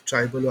category of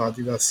tribal or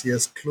Adivasi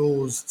as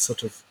closed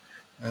sort of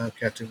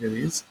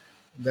categories.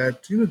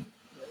 That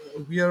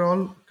we are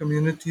all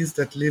communities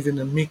that live in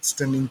a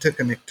mixed and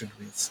interconnected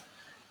ways.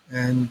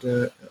 And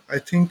I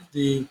think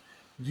the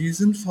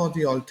reason for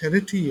the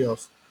alterity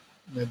of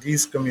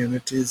these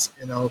communities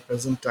in our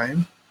present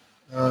time,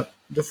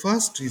 the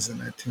first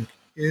reason I think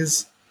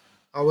is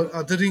our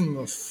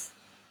othering of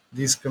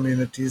these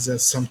communities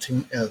as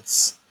something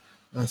else.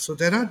 So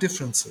there are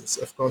differences,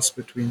 of course,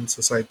 between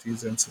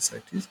societies and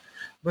societies,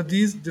 but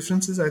these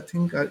differences I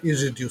think are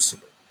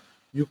irreducible.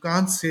 You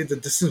can't say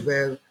that this is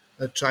where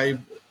a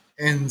tribe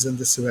ends and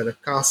this is where a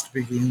caste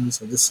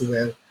begins, or this is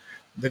where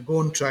the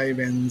Gond tribe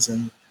ends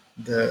and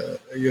the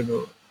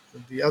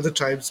other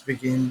tribes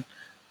begin,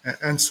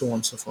 and so on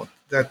and so forth.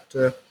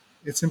 That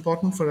it's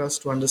important for us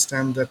to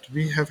understand that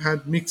we have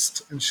had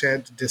mixed and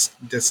shared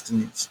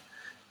destinies,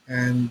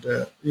 and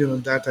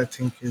that I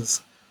think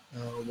is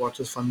what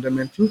is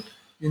fundamental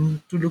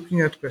into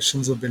looking at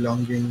questions of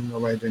belonging,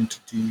 of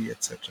identity,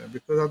 etc.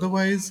 Because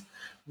otherwise,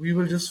 we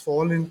will just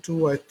fall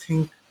into, I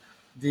think,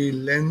 the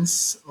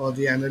lens or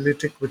the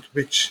analytic with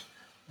which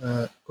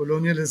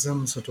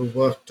colonialism sort of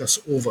worked us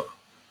over,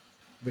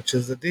 which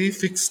is that they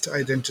fixed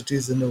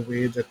identities in a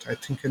way that I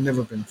think had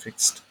never been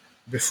fixed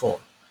before.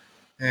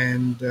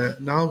 And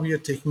now we are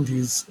taking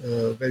these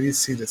very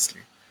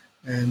seriously.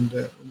 And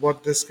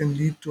what this can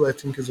lead to, I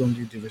think, is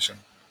only division.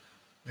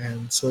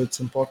 And so it's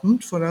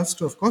important for us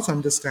to, of course,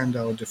 understand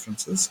our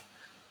differences,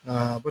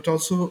 but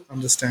also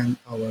understand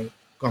our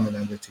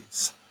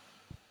commonalities.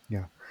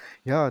 Yeah,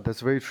 yeah, that's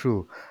very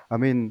true. I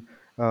mean,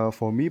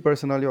 for me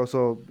personally,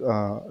 also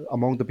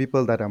among the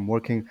people that I'm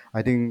working,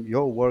 I think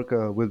your work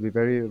will be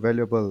very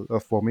valuable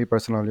for me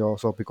personally,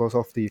 also because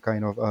of the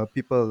kind of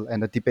people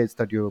and the debates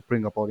that you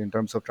bring about in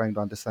terms of trying to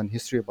understand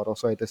history, but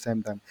also at the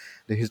same time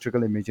the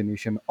historical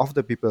imagination of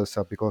the people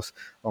itself. Because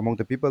among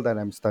the people that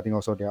I'm studying,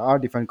 also there are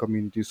different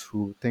communities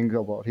who think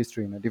about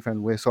history in a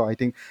different way. So I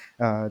think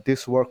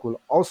this work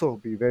will also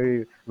be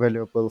very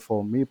valuable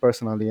for me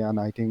personally, and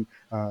I think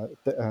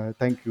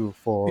thank you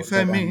for If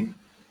I that. And may,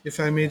 if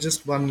I may,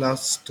 just one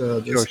last sure,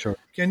 this. sure.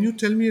 Can you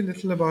tell me a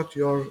little about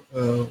your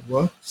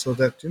work so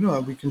that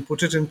we can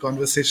put it in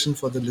conversation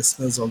for the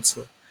listeners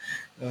also?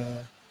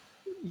 Uh,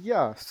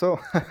 Yeah, so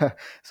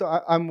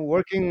I'm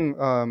working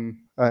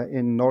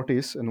in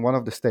Northeast in one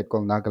of the state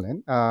called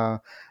Nagaland,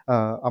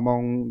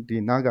 among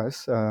the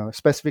Nagas,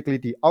 specifically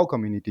the Ao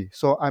community.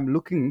 So I'm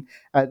looking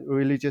at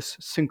religious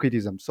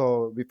syncretism.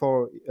 So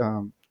before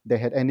they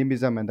had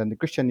animism, and then the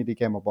Christianity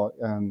came about,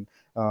 and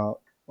uh,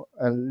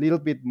 a little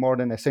bit more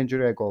than a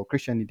century ago,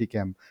 Christianity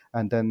came,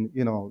 and then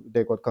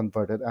they got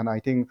converted. And I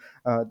think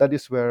that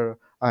is where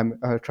I'm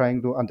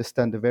trying to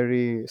understand the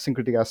very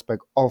syncretic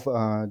aspect of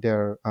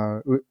their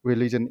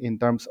religion in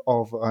terms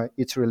of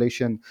its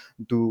relation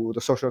to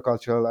the social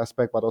cultural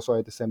aspect, but also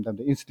at the same time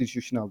the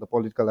institutional, the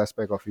political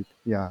aspect of it.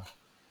 Yeah.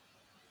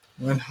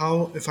 and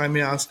how, if I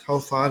may ask, how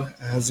far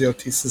has your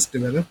thesis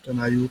developed, and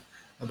are you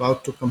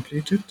about to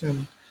complete it?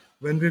 And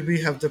when will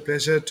we have the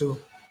pleasure to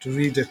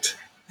read it?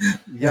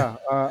 Yeah,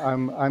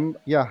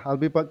 yeah, I'll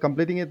be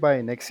completing it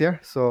by next year.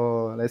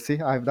 So let's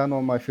see. I've done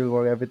all my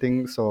fieldwork,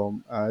 everything.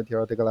 So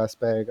theoretical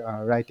aspect,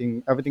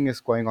 writing, everything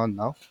is going on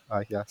now.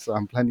 Yeah, so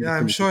I'm planning to Yeah, I'm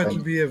finish it sure by. it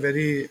will be a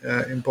very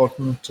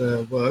important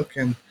work,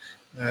 and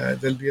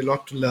there'll be a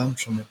lot to learn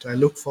from it. I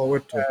look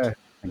forward to it Uh,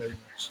 thank very you.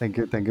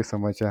 much. Thank you so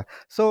much. Yeah.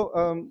 So,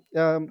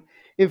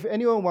 if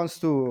anyone wants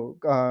to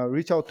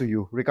reach out to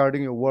you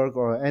regarding your work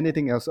or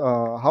anything else,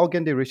 how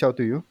can they reach out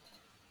to you?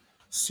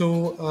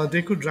 So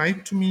they could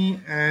write to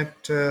me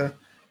at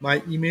my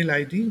email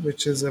ID,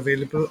 which is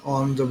available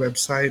on the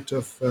website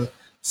of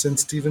St.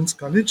 Stephen's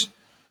College.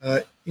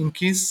 In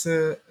case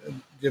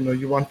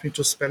you want me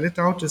to spell it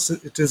out,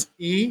 it is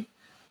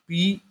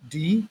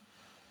APD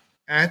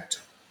at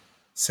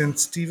St.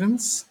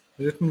 Stephen's,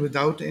 written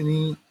without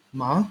any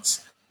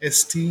marks,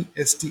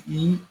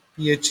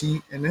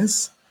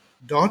 STSTEPHENS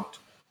dot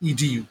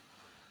edu.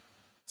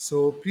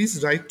 So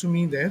please write to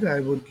me there. I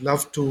would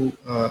love to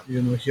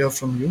hear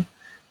from you.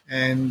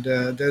 And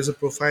there's a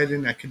profile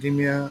in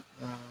academia,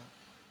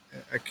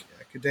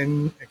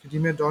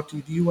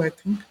 academia.edu, I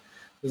think.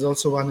 There's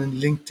also one in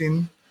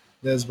LinkedIn.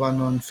 There's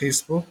one on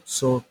Facebook.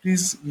 So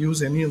please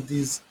use any of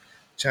these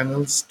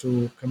channels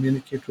to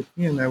communicate with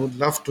me, and I would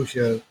love to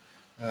hear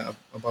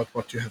about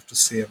what you have to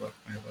say about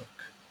my work.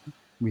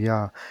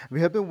 Yeah,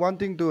 we have been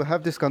wanting to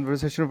have this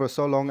conversation for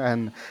so long,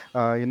 and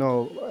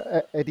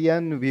at the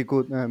end we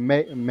could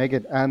make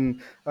it. And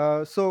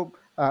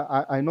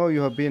I know you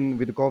have been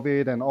with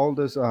COVID and all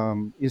those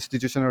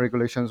institutional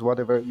regulations,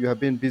 whatever. You have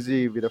been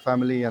busy with the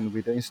family and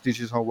with the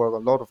institutional work, a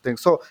lot of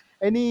things. So,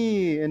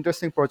 any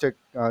interesting project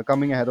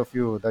coming ahead of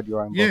you that you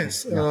are involved in?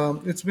 Yes, Yeah.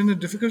 it's been a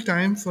difficult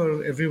time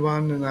for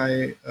everyone, and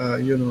I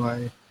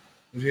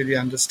really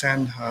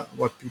understand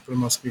what people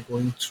must be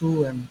going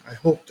through, and I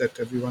hope that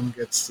everyone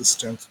gets the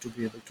strength to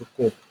be able to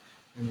cope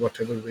in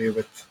whatever way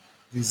with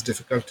these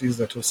difficulties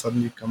that have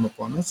suddenly come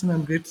upon us. And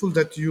I'm grateful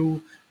that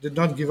you did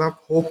not give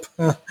up hope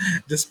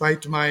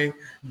despite my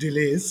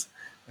delays.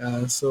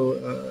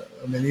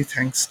 Many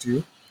thanks to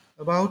you.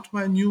 About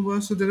my new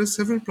work, so there are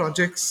several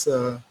projects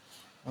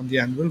on the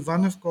anvil.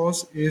 One, of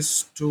course,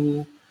 is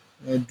to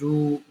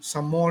do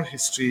some more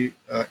history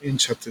in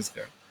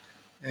Chhattisgarh.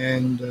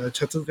 And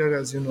Chhattisgarh,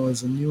 as you know,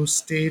 is a new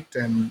state,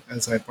 and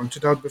as I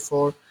pointed out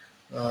before,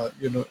 at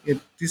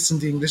least in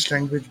the English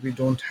language, we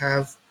don't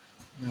have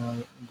uh,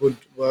 good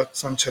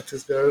works on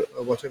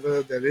Chhattisgarh.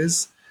 Whatever there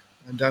is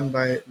done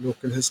by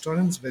local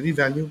historians, very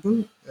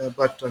valuable,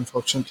 but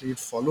unfortunately, it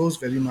follows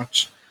very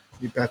much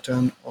the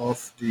pattern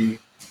of the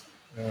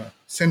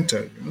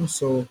center.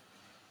 So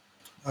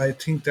I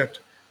think that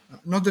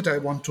not that I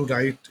want to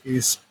write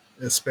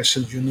a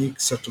special, unique,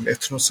 sort of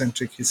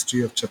ethnocentric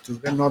history of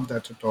Chhattisgarh, not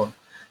that at all.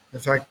 In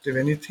fact, if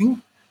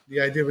anything,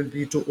 the idea will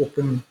be to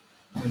open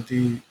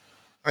the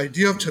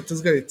idea of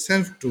Chhattisgarh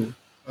itself to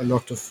a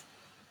lot of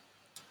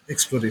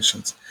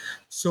explorations.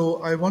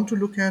 So I want to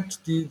look at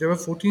there were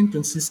 14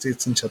 princely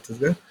states in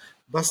Chhattisgarh.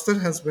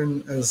 Bastar has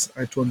been, as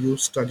I told you,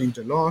 studied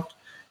a lot,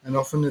 and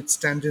often it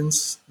stands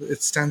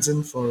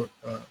in for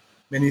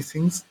many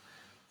things,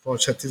 for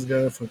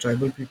Chhattisgarh, for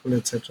tribal people,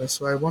 etc.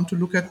 So I want to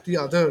look at the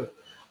other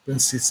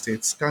princely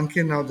states.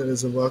 Kanke, now there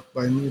is a work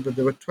by me, but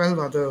there were 12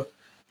 other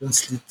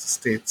princely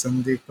states,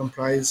 and they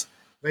comprise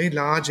very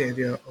large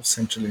area of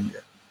central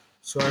India.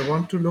 So I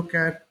want to look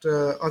at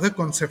other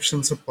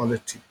conceptions of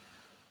polity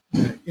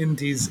in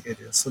these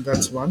areas. So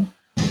that's one.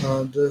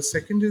 The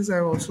second is I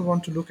also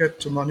want to look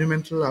at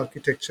monumental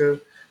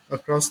architecture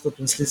across the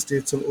princely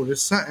states of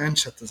Orissa and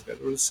Chhattisgarh.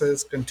 Orissa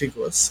is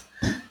contiguous,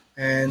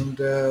 and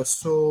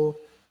so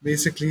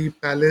basically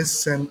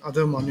palace and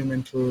other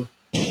monumental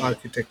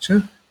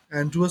architecture,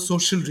 and do a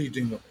social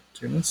reading of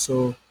it.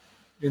 So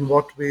in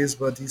what ways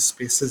were these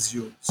spaces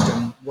used,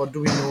 and what do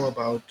we know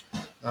about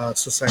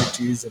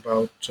societies,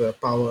 about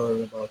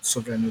power, about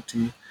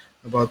sovereignty,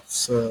 about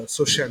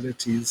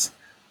socialities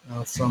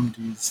from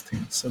these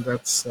things. So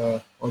that's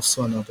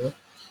also another.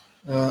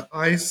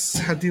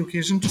 Had the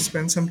occasion to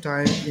spend some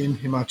time in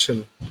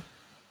Himachal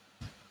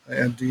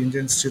at the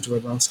Indian Institute of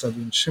Advanced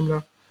Study in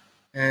Shimla,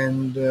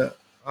 and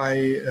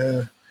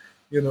I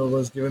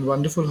was given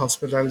wonderful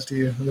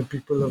hospitality from the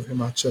people of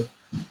Himachal,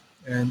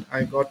 and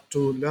I got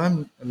to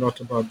learn a lot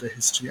about the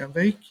history. I'm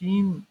very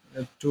keen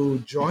to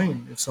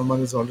join, if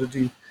someone is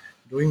already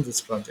doing this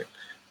project,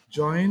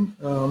 join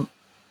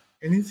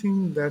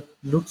anything that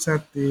looks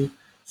at the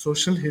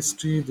social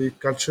history, the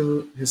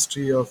cultural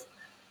history of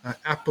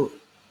apple,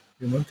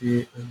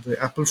 the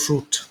apple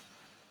fruit,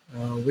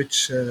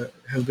 which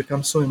has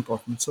become so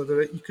important. So there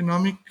are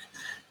economic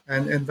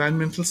and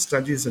environmental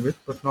studies of it,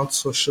 but not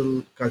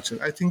social culture.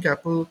 I think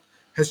Apple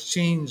has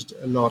changed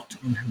a lot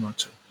in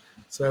Himachal.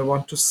 So I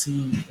want to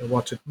see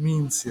what it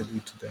means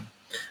really to them.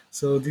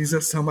 So these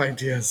are some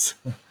ideas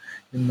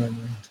in my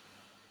mind.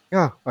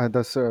 Yeah,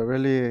 that's a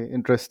really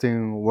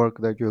interesting work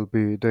that you'll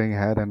be doing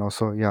ahead, and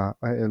also, yeah,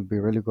 it'll be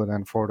really good.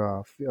 And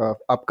for the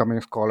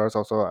upcoming scholars,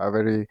 also a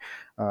very,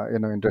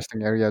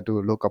 interesting area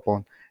to look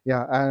upon.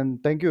 Yeah,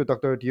 and thank you,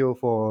 Dr. Dio,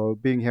 for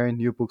being here in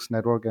New Books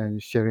Network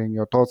and sharing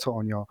your thoughts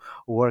on your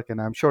work. And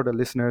I'm sure the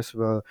listeners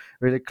will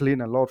really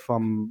glean a lot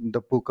from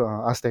the book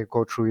as they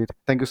go through it.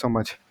 Thank you so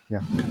much.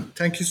 Yeah.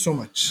 Thank you so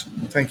much.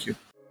 Thank you.